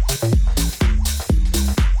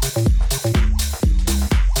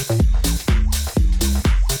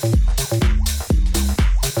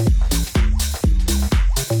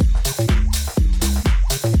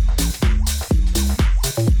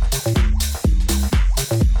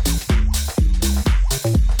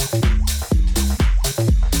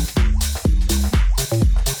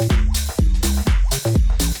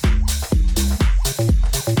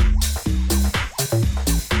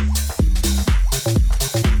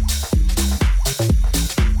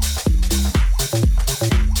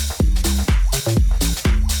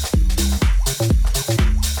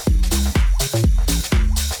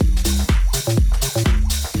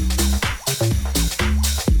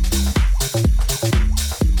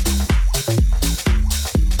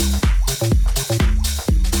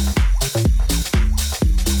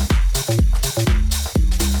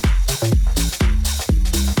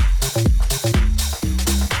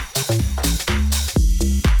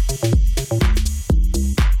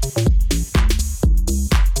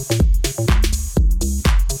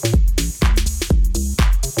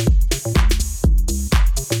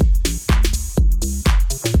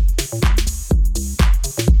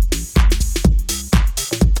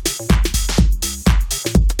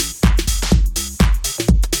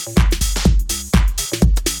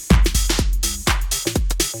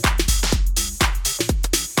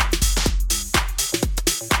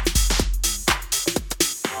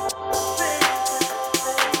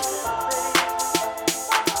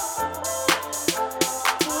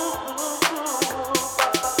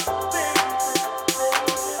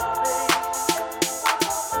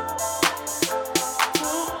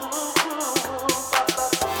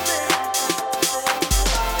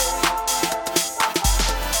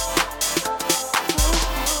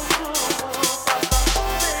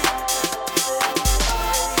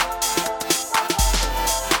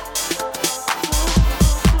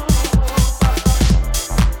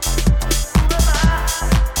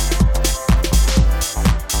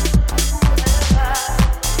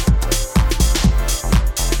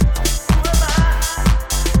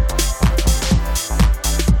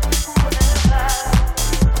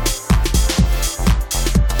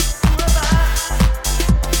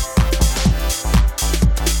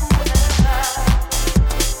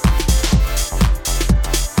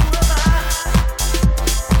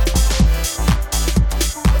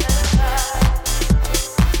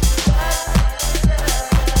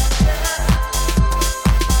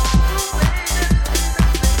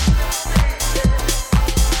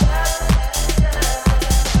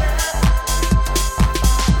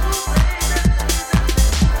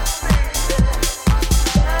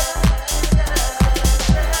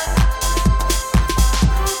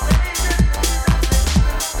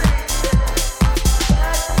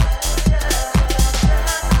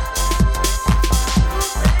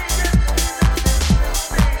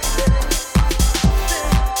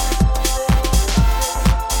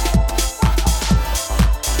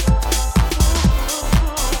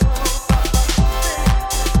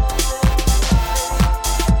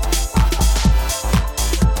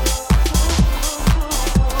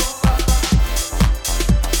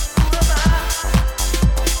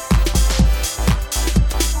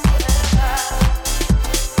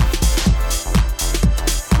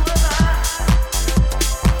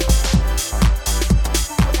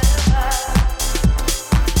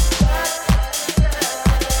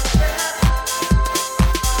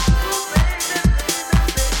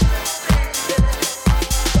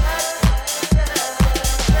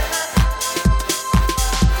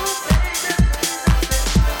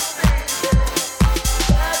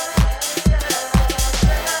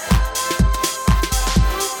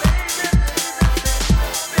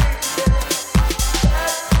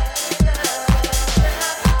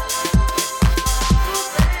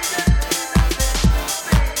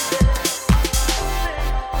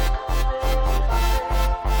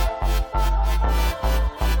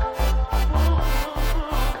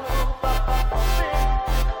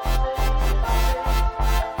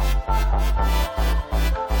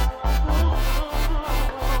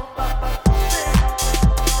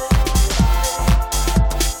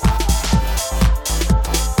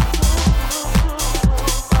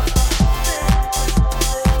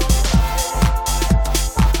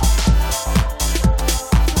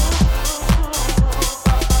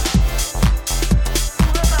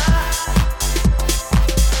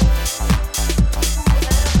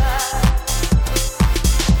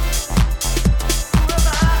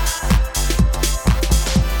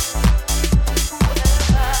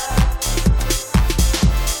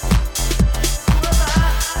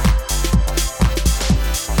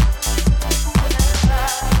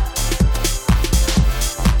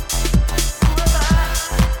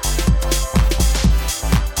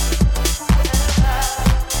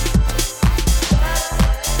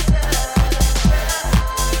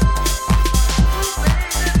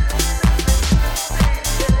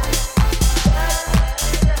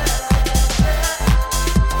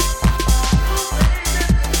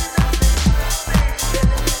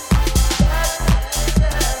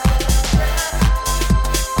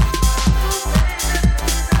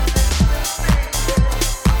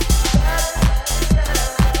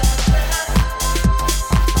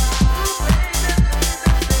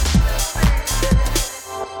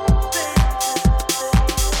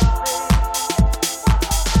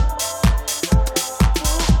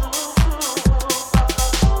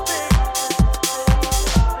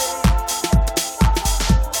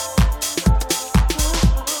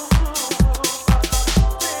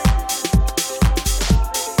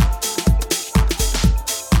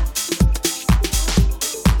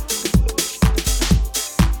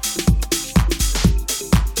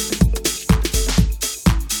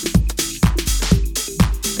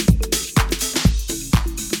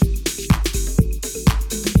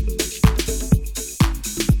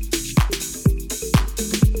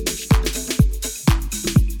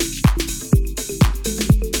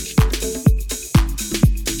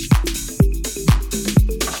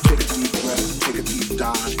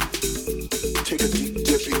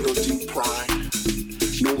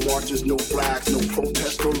 charges, no flags, no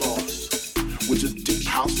protest or loss. We're just deep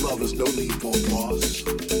house lovers, no need for applause.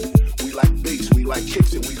 We like bass, we like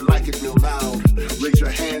kicks, and we like it real loud. Raise your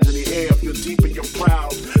hands in the air if you're deep and you're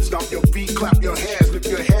proud. Stomp your feet, clap your hands, lift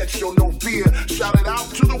your head, show no fear. Shout it out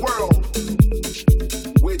to the world.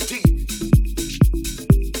 We're deep.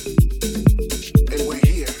 And we're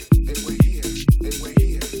here. And we're here. And we're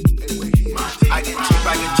here. And we're here. I get deep,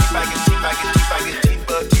 I get deep, I get deep, I get deep, I get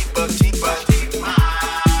deeper, deeper, deeper.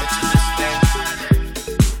 Into this thing.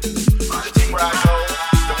 The deeper I go,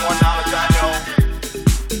 the more knowledge I know.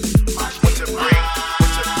 What to bring,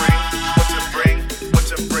 what to bring, what to bring, what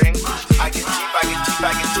to bring. I get deep, I get deep,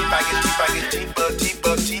 I get deep, I get deep, I get deeper,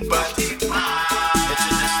 deeper, deeper. Into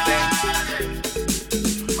this thing.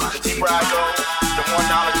 The deeper I go, the more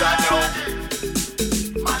knowledge I know.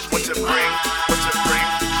 What to bring, what to bring,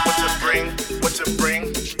 what to bring, what to bring.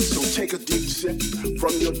 So take a deep sip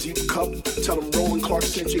from your deep cup. Tell them Roland Clark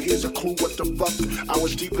sent you, here's a clue, what the fuck. Our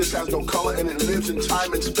deepness has no color and it lives in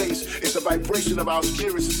time and space. It's a vibration of our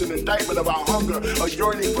spirits, it's an indictment of our hunger, a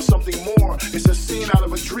yearning for something more. It's a scene out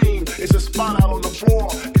of a dream, it's a spot out on the floor.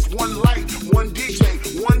 It's one light, one DJ,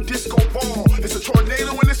 one disco ball. It's a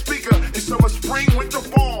tornado in the speaker, it's summer, spring, winter,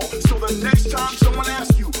 fall. So the next time someone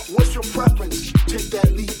asks you, what's your preference? Take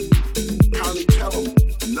that leap, kindly tell them,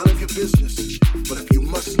 none of your business. But if you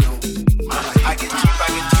must know, I get deep, I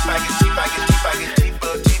get deep, I get deep, I get deep, I get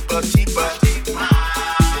deeper, deeper, deeper.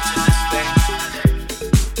 Into this thing.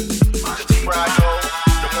 The deeper I go,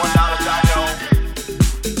 the more knowledge I know.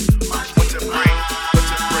 What to bring, what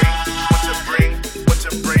to bring, what to bring, what to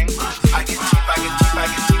bring. I get deep, I get deep, I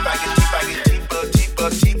get deep, I get deep, I get deeper, deeper,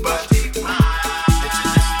 deeper. Into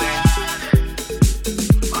this thing.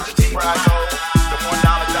 The deeper I go, the more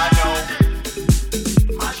knowledge I know.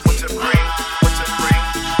 What to bring, what to bring,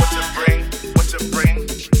 what to bring, what to bring.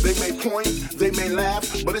 They may point, they may laugh,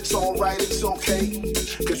 but it's alright, it's okay.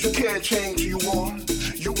 Cause you can't change who you are.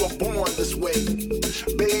 You were born this way.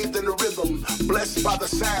 Bathed in the rhythm, blessed by the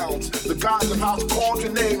sounds. The gods of house called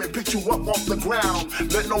your name and picked you up off the ground.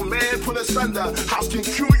 Let no man put asunder. House can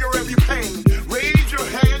cure your every pain. Raise your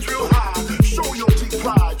hands real high. Show your deep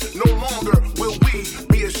pride. No longer will we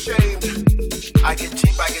be ashamed. I get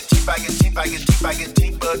deep, I get deep, I get deep, I get deep, I get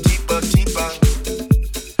deeper, deeper, deeper.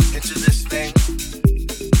 Into this thing.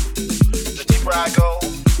 The deeper I go,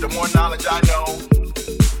 the more knowledge I know.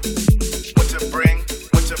 What to bring,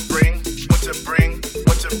 what to bring, what to bring,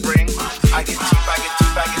 what to bring. I get deep, I get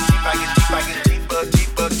deep, I get deep, I get deep, I get deeper,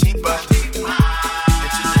 deeper, deeper.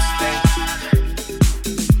 Into this thing.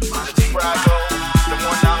 The deeper I go, the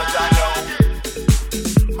more knowledge I know.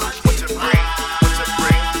 What to bring, what to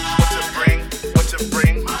bring, what to bring, what to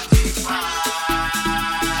bring.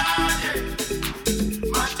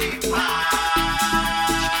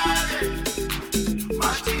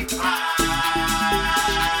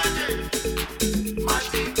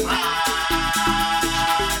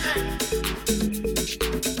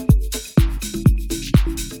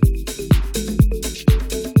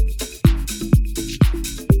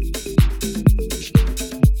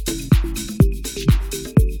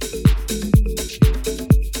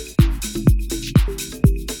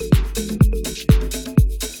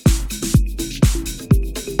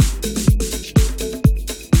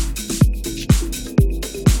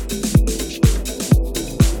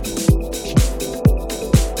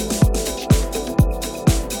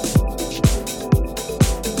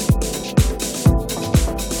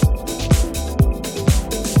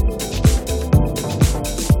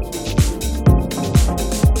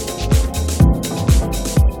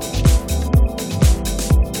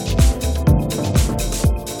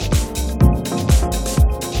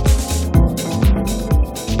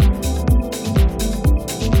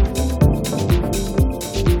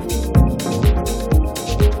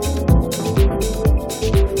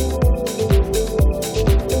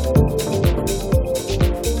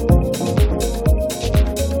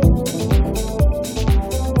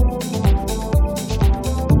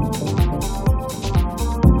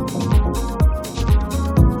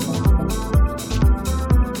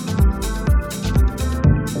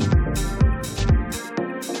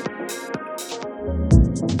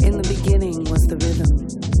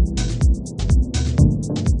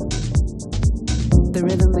 the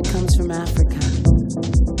rhythm that comes from Africa,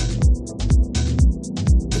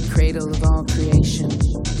 the cradle of all creation.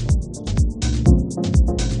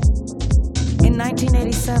 In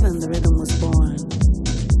 1987, the rhythm was born.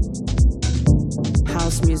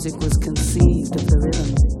 House music was conceived of the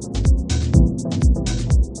rhythm.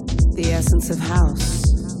 The essence of house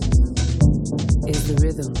is the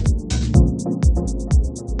rhythm.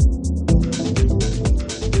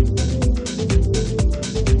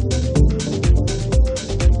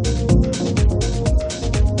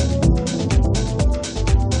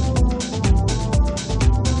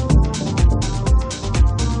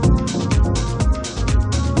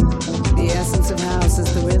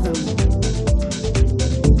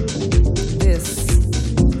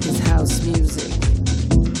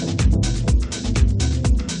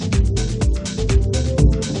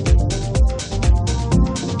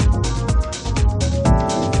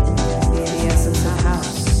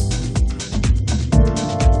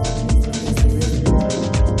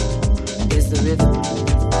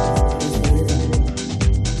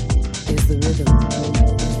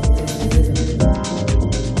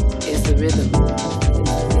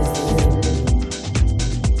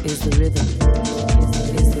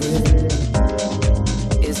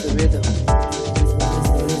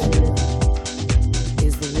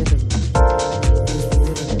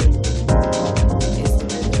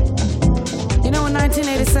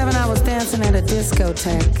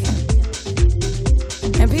 discotheque,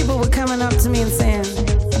 and people were coming up to me and saying,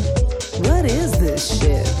 "What is this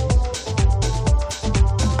shit?"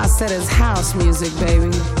 I said, "It's house music, baby."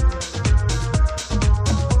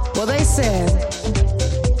 Well, they said,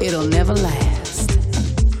 "It'll never last."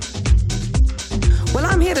 Well,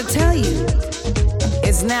 I'm here to tell you,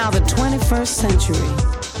 it's now the 21st century,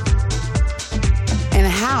 and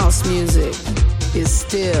house music is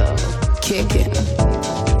still kicking.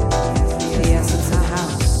 Yes, it's a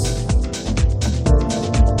house.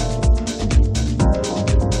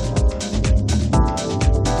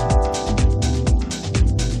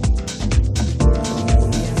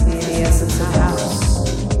 Yes, it's a house.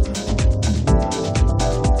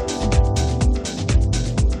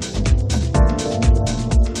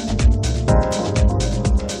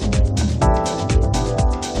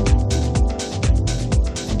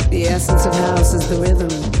 The essence of house is the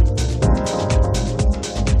rhythm.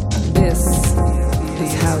 This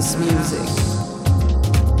is house music.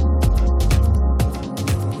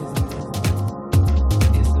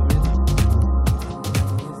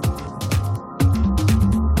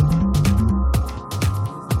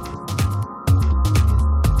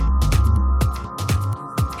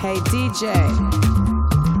 Hey DJ,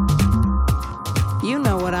 you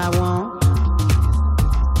know what I want.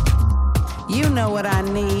 You know what I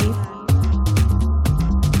need.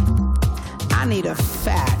 I need a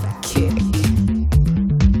fat kick.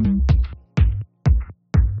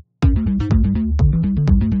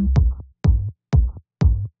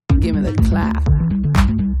 Give me the clap.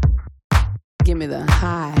 Give me the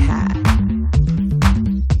hi-hat.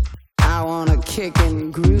 I want a kick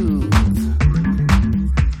and groove.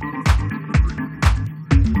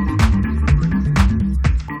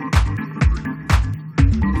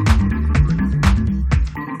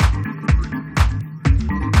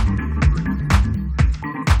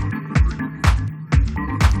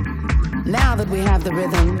 Now that we have the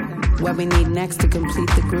rhythm, what we need next to complete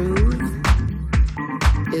the groove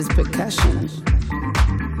is percussion.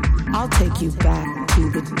 I'll take you back to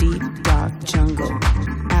the deep, dark jungle,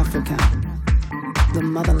 Africa, the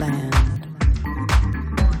motherland.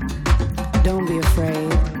 Don't be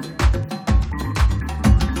afraid.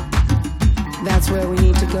 That's where we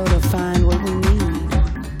need to go to find what we need.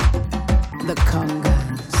 The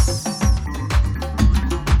congas.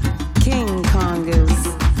 King congas.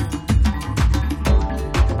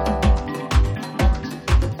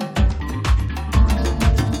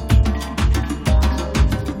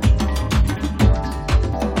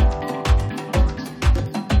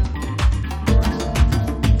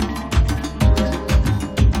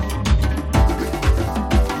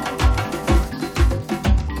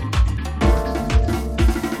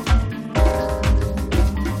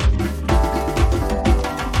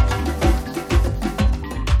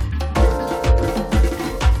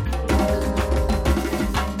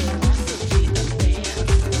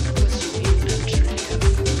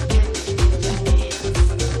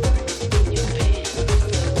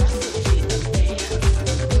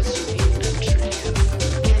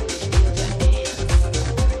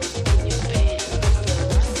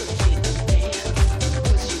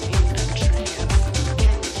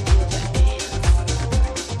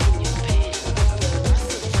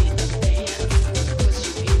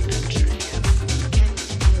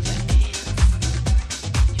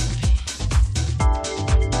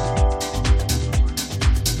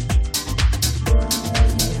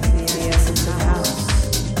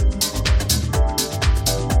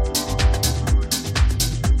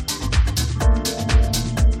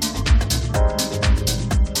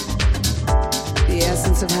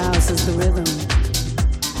 Of house is the rhythm.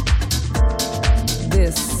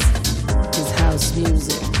 This is house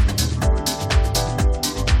music.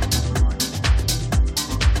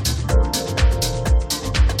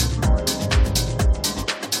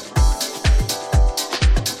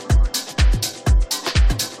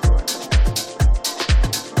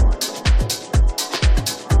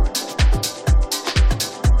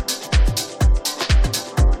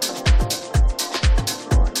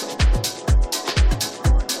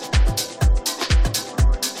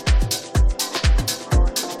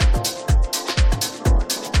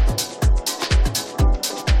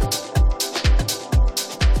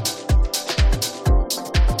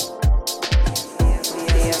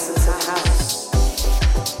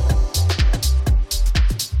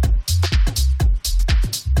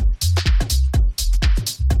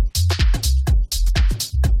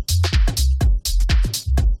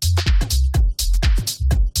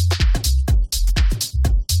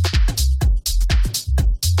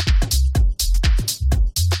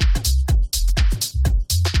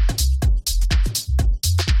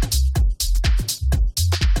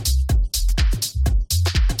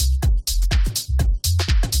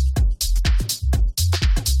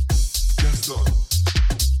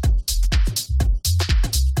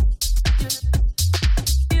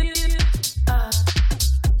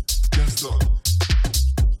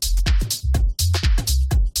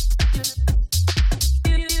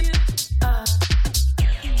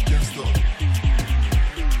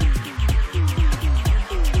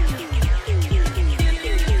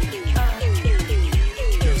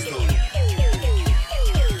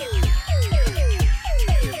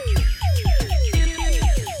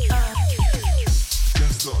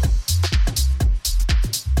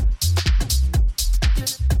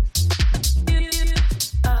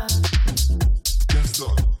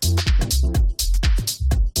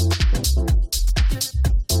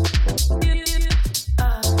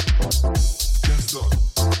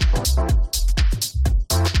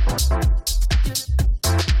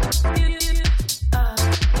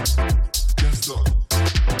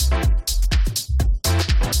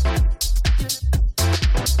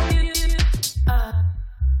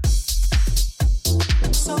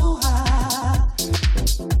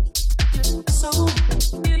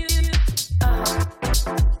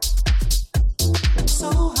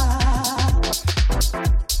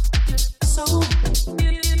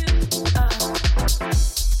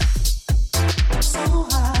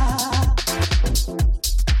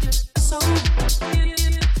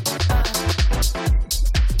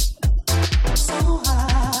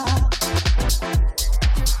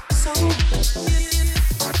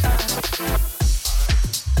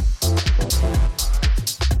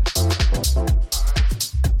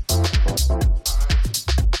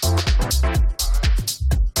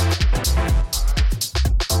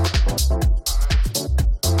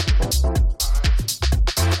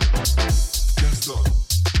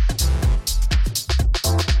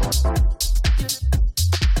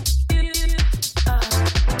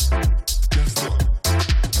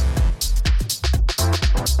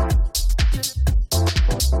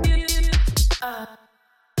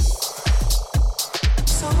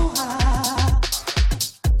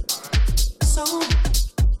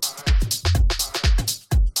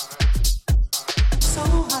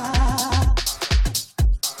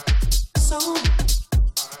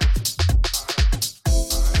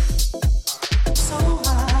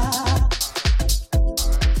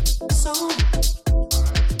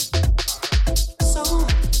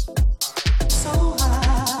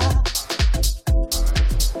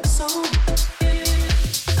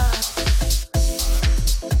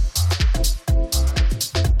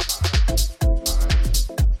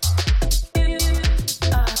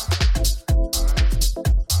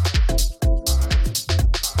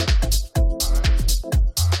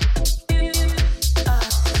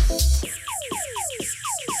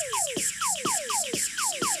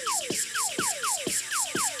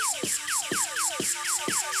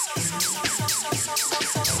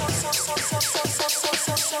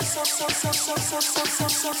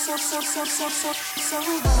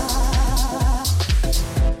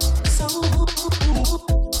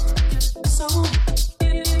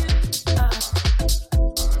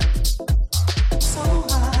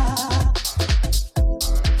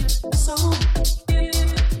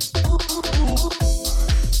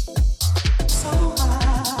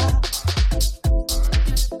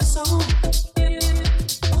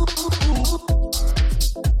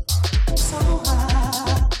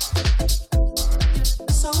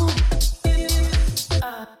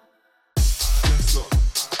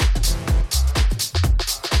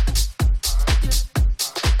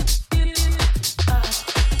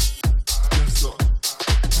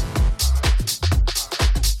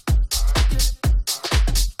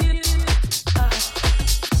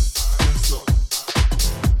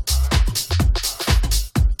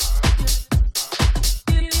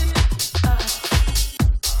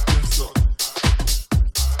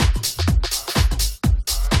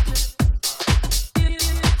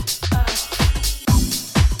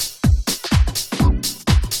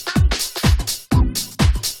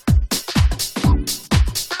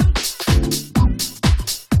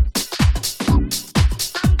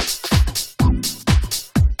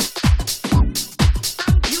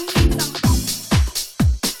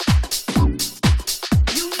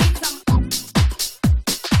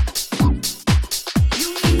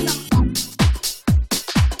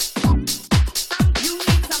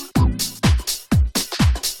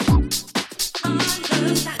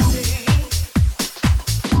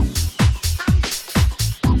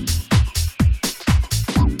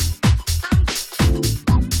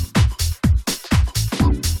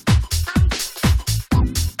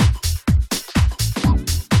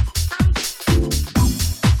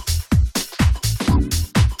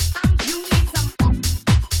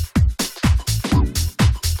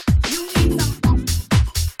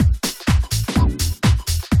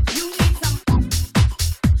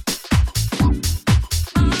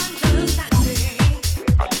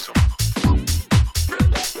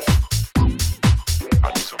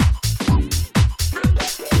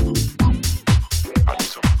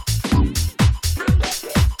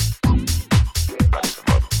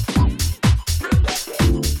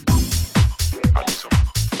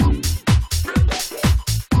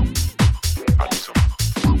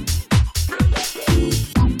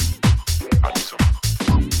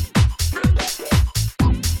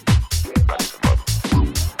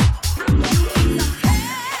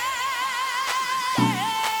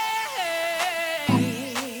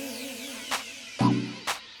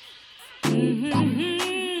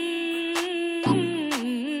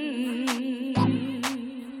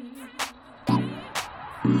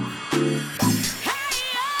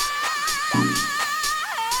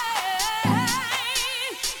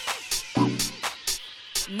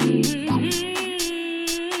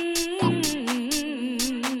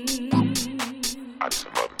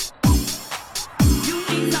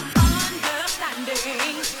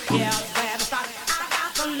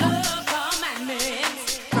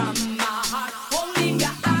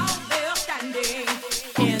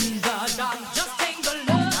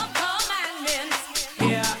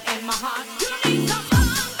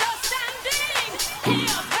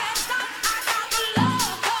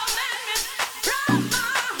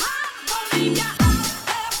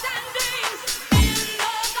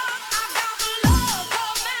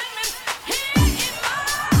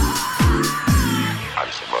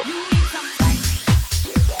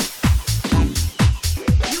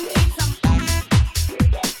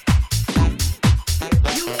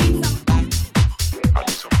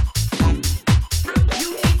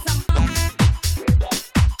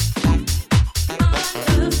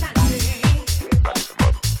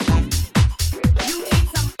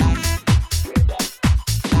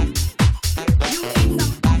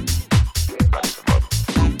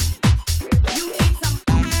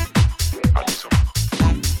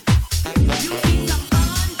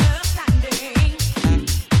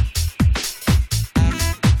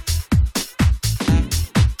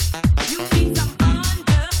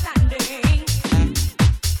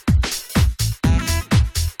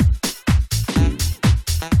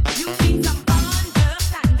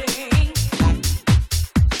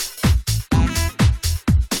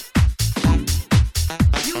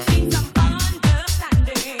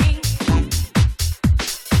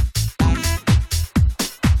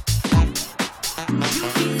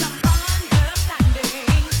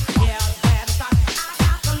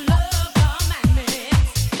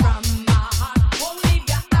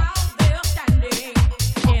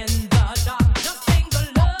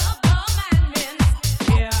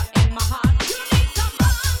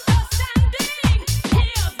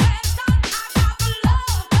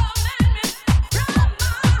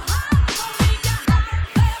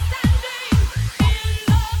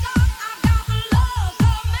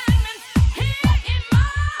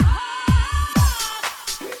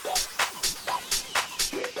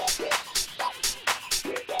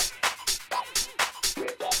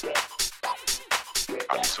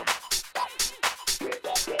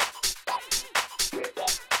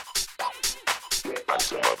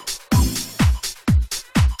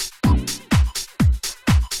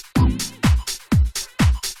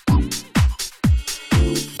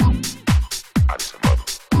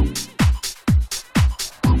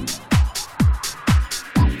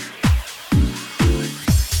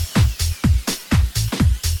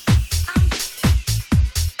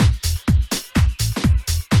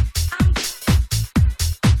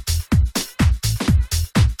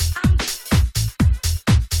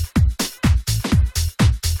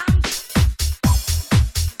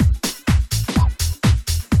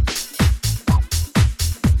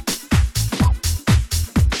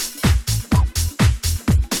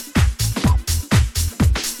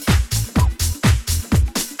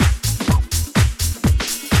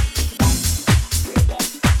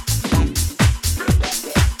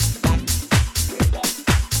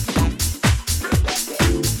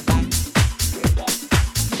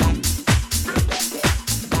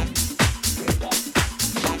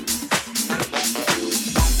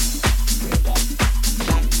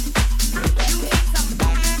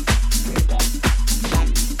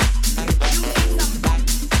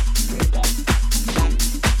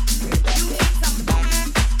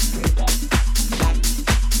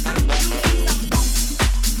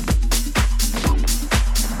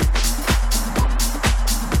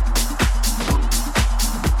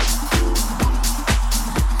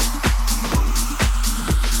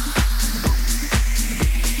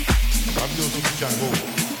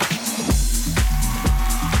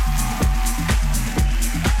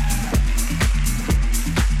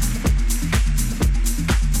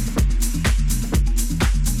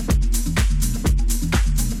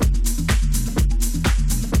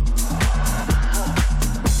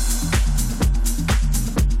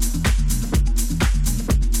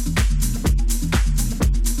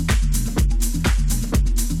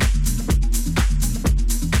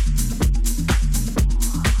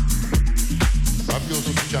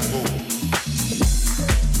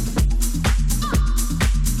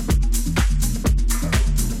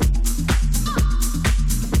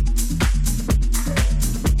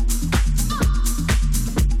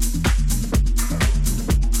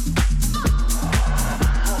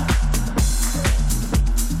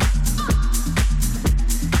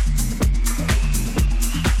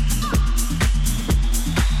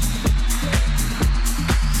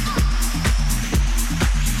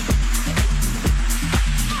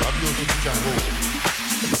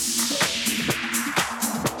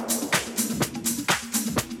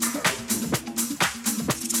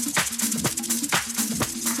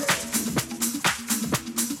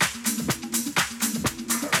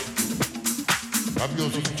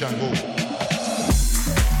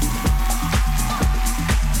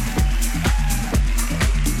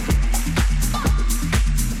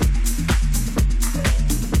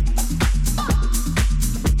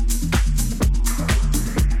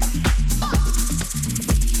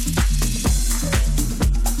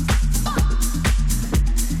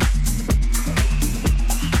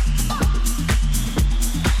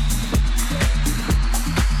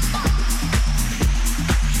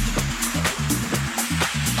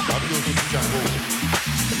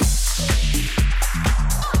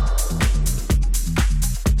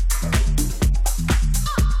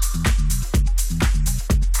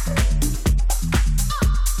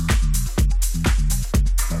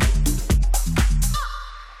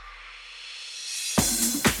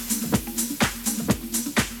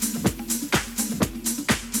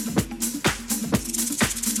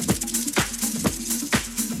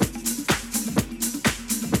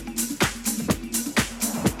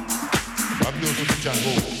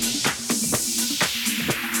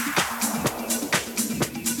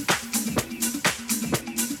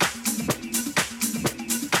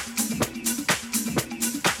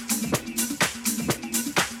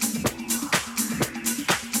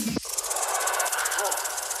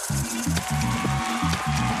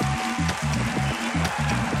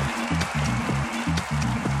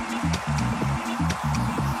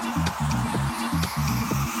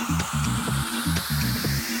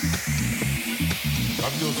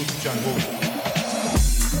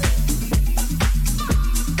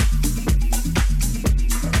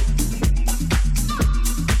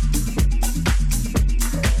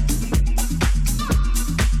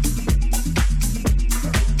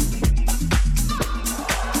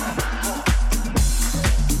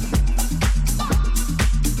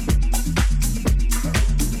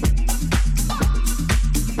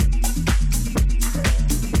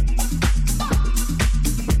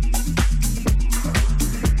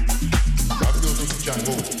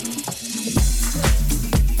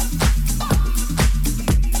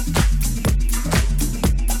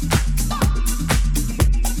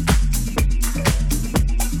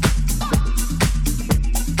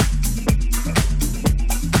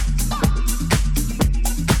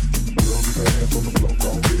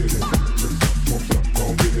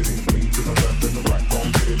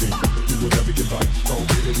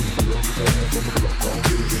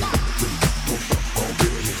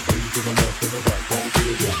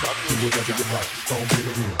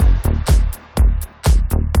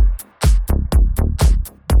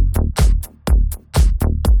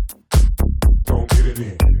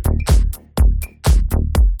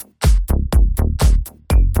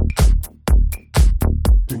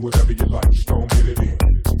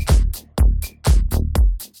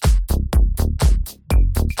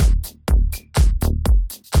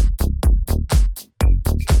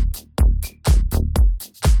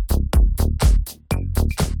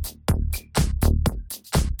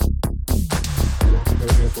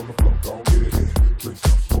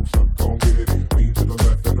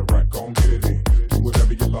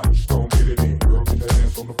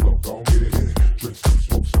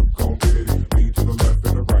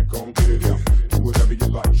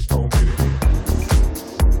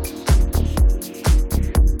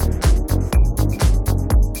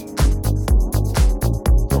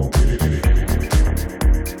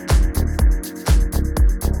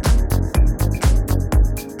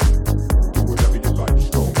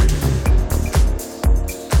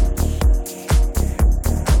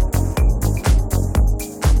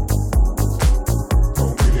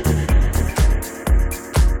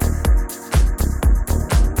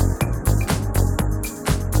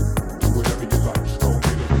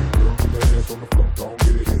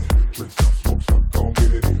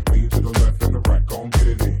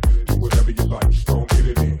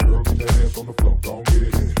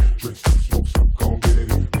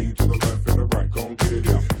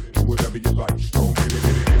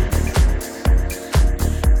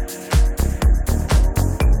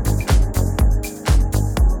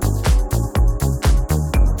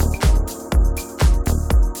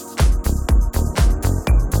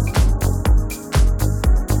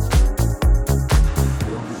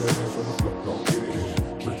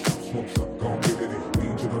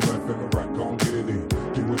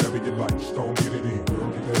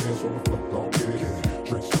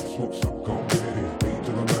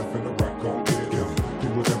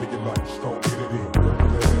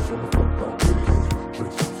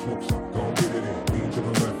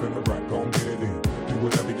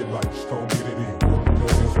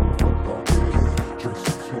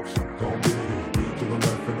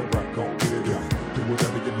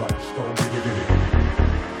 whatever you like, just gon' get it in.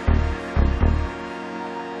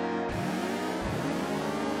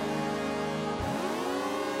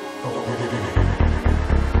 Gon' get it in.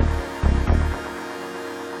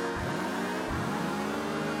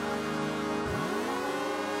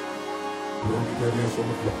 Girl, get that ass on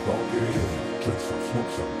the floor, gon' get it in. Drink some,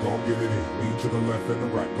 smoke some, gon' get it in. Lean to the left and the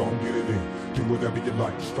right, gon' get it in. Do whatever you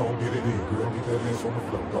like, just gon' get it in. Girl, get that ass on the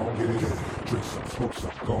floor, gon' get it in. Drink some, smoke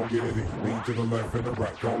some, gon' get it in. Lean to the left and the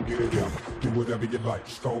right, gon' get it in. Do whatever you like,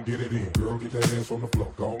 just gon' get it in. Girl, get that ass on the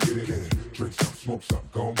floor, gon' get it in. Drink some, smoke some,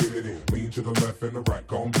 gon' get it in. Lean to the left and the right,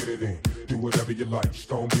 gon' get it in. Do whatever you like, just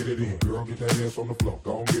gon' get it in. Girl, get that ass on the floor,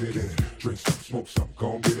 gon' get it in. Drink some, smoke some,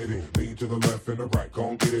 gon' get it in. Lean to the left and the right,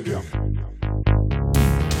 gon' get it in.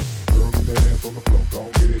 Girl, get that ass on the floor,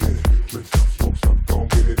 gon' get it in. Drink some, smoke some, gon'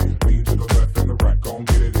 get it in. Lean to the left and the right, gon'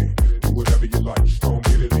 get it in. Do whatever you like, just gon'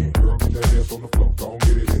 get it in. Girl, get that ass on the floor, gon'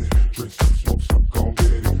 get it in. Drink some, smoke some, gon'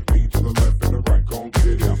 get it in. Lean to the left and the right, gon' get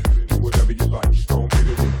it in. Do whatever you like, just gon' get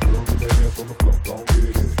it in. Girl, get that ass on the floor, gon' get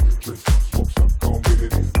it in. Drink some, smoke some, gon' get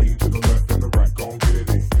it in. Lean to the left and the right, gon' get it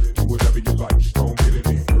in. Do whatever you like, just gon' get it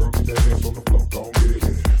in. Girl, get that ass on the floor, gon' get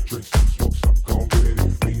it in. Drink some, smoke some, gon' get it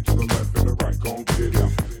in. Lean to the left and the right,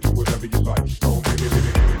 gon' get it in. Do whatever you like, just gon' get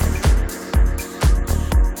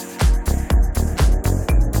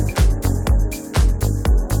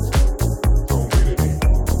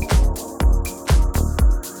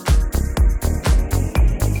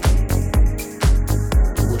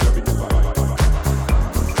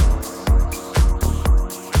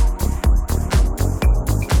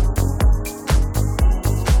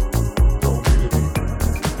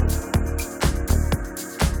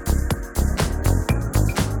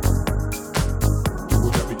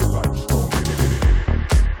in.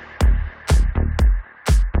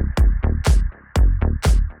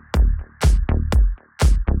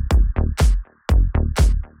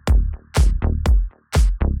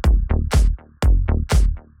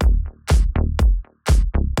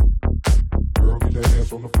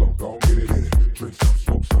 On the floor, gon' get it in. Drink some,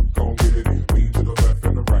 smoke some, gon' get it in. Lean to the left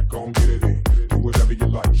and the right, gon' get it in. Do whatever you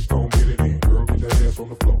like, just gon' get it in. Girl, get that ass on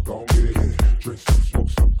the floor, gon' get it in. Drink some, smoke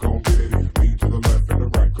some, gon' get it in. Lean to the left and the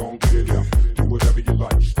right, gon' get it in. Do whatever you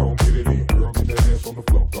like, just gon' get it in. Girl, get that ass on the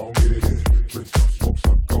floor, gon' get it in. Drink some,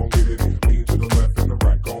 smoke some, gon' get it in. Lean to the left and the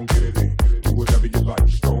right, gon' get it in. Do whatever you like,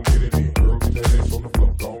 just gon' get it in.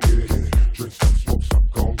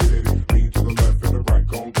 Girl, get that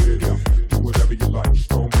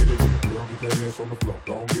ass on the floor,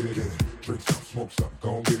 gon' get it in. Drink some, smoke some,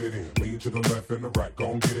 gon' get it in. Lean to the left and the right,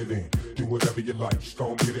 gon' get it in. Do whatever you like, just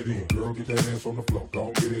gon' get it in. Girl, get that ass on the floor,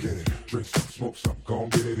 gon' get it in. Drink some, smoke some, gon'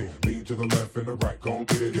 get it in. Lean to the left and the right, gon'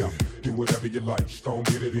 get it in. Do whatever you like, just gon'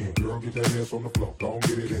 get it in. Girl, get that ass on the floor, gon'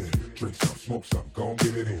 get it in. Drink some, smoke some, gon'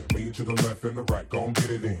 get it in. Lean to the left and the right, gon' get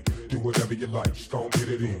it in. Do whatever you like, just gon' get it in. Girl, get that ass on the floor, gon' get it in. Drink some, smoke some, gon' get it in. Lean to the left and the right, gon' get it in. Do whatever you like, just gon' get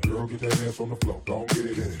it in. Girl, get that ass on the floor, gon' get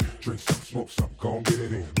it in. Drink some, smoke some, gon' get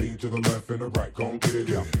it in. Lean to the left and the right, gon' get it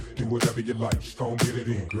in. Do whatever you like, just gon' get it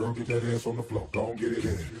in. Girl, get that ass on the floor, gon' get it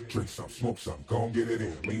in. Drink some, smoke some, gon' get it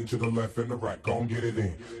in. Lean to the left and the right, gon' get it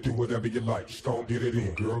in. Do whatever you like, just gon' get it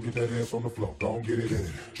in. Girl, get that ass on the floor, gon' get it in.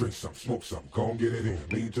 Drink some, smoke some, gon' get it in.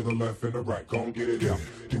 Lean to the left and the right, gon' get it in.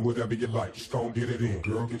 Do whatever you like, just gon' get it in.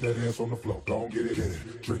 Girl, get that ass on the floor, gon' get it in.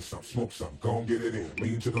 Drink some, smoke some, gon' get it in.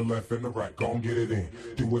 Lean to the left and the right, gon' get it in.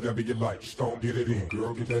 Do whatever you like, just gon' get it in.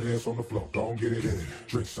 Girl, get that ass on the floor, gon' get it in.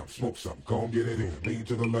 Drink some, smoke some, gon' get it in. Lean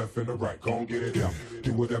to the left and the right, gon' get it in.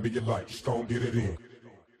 Do whatever you like, just gon' get it in.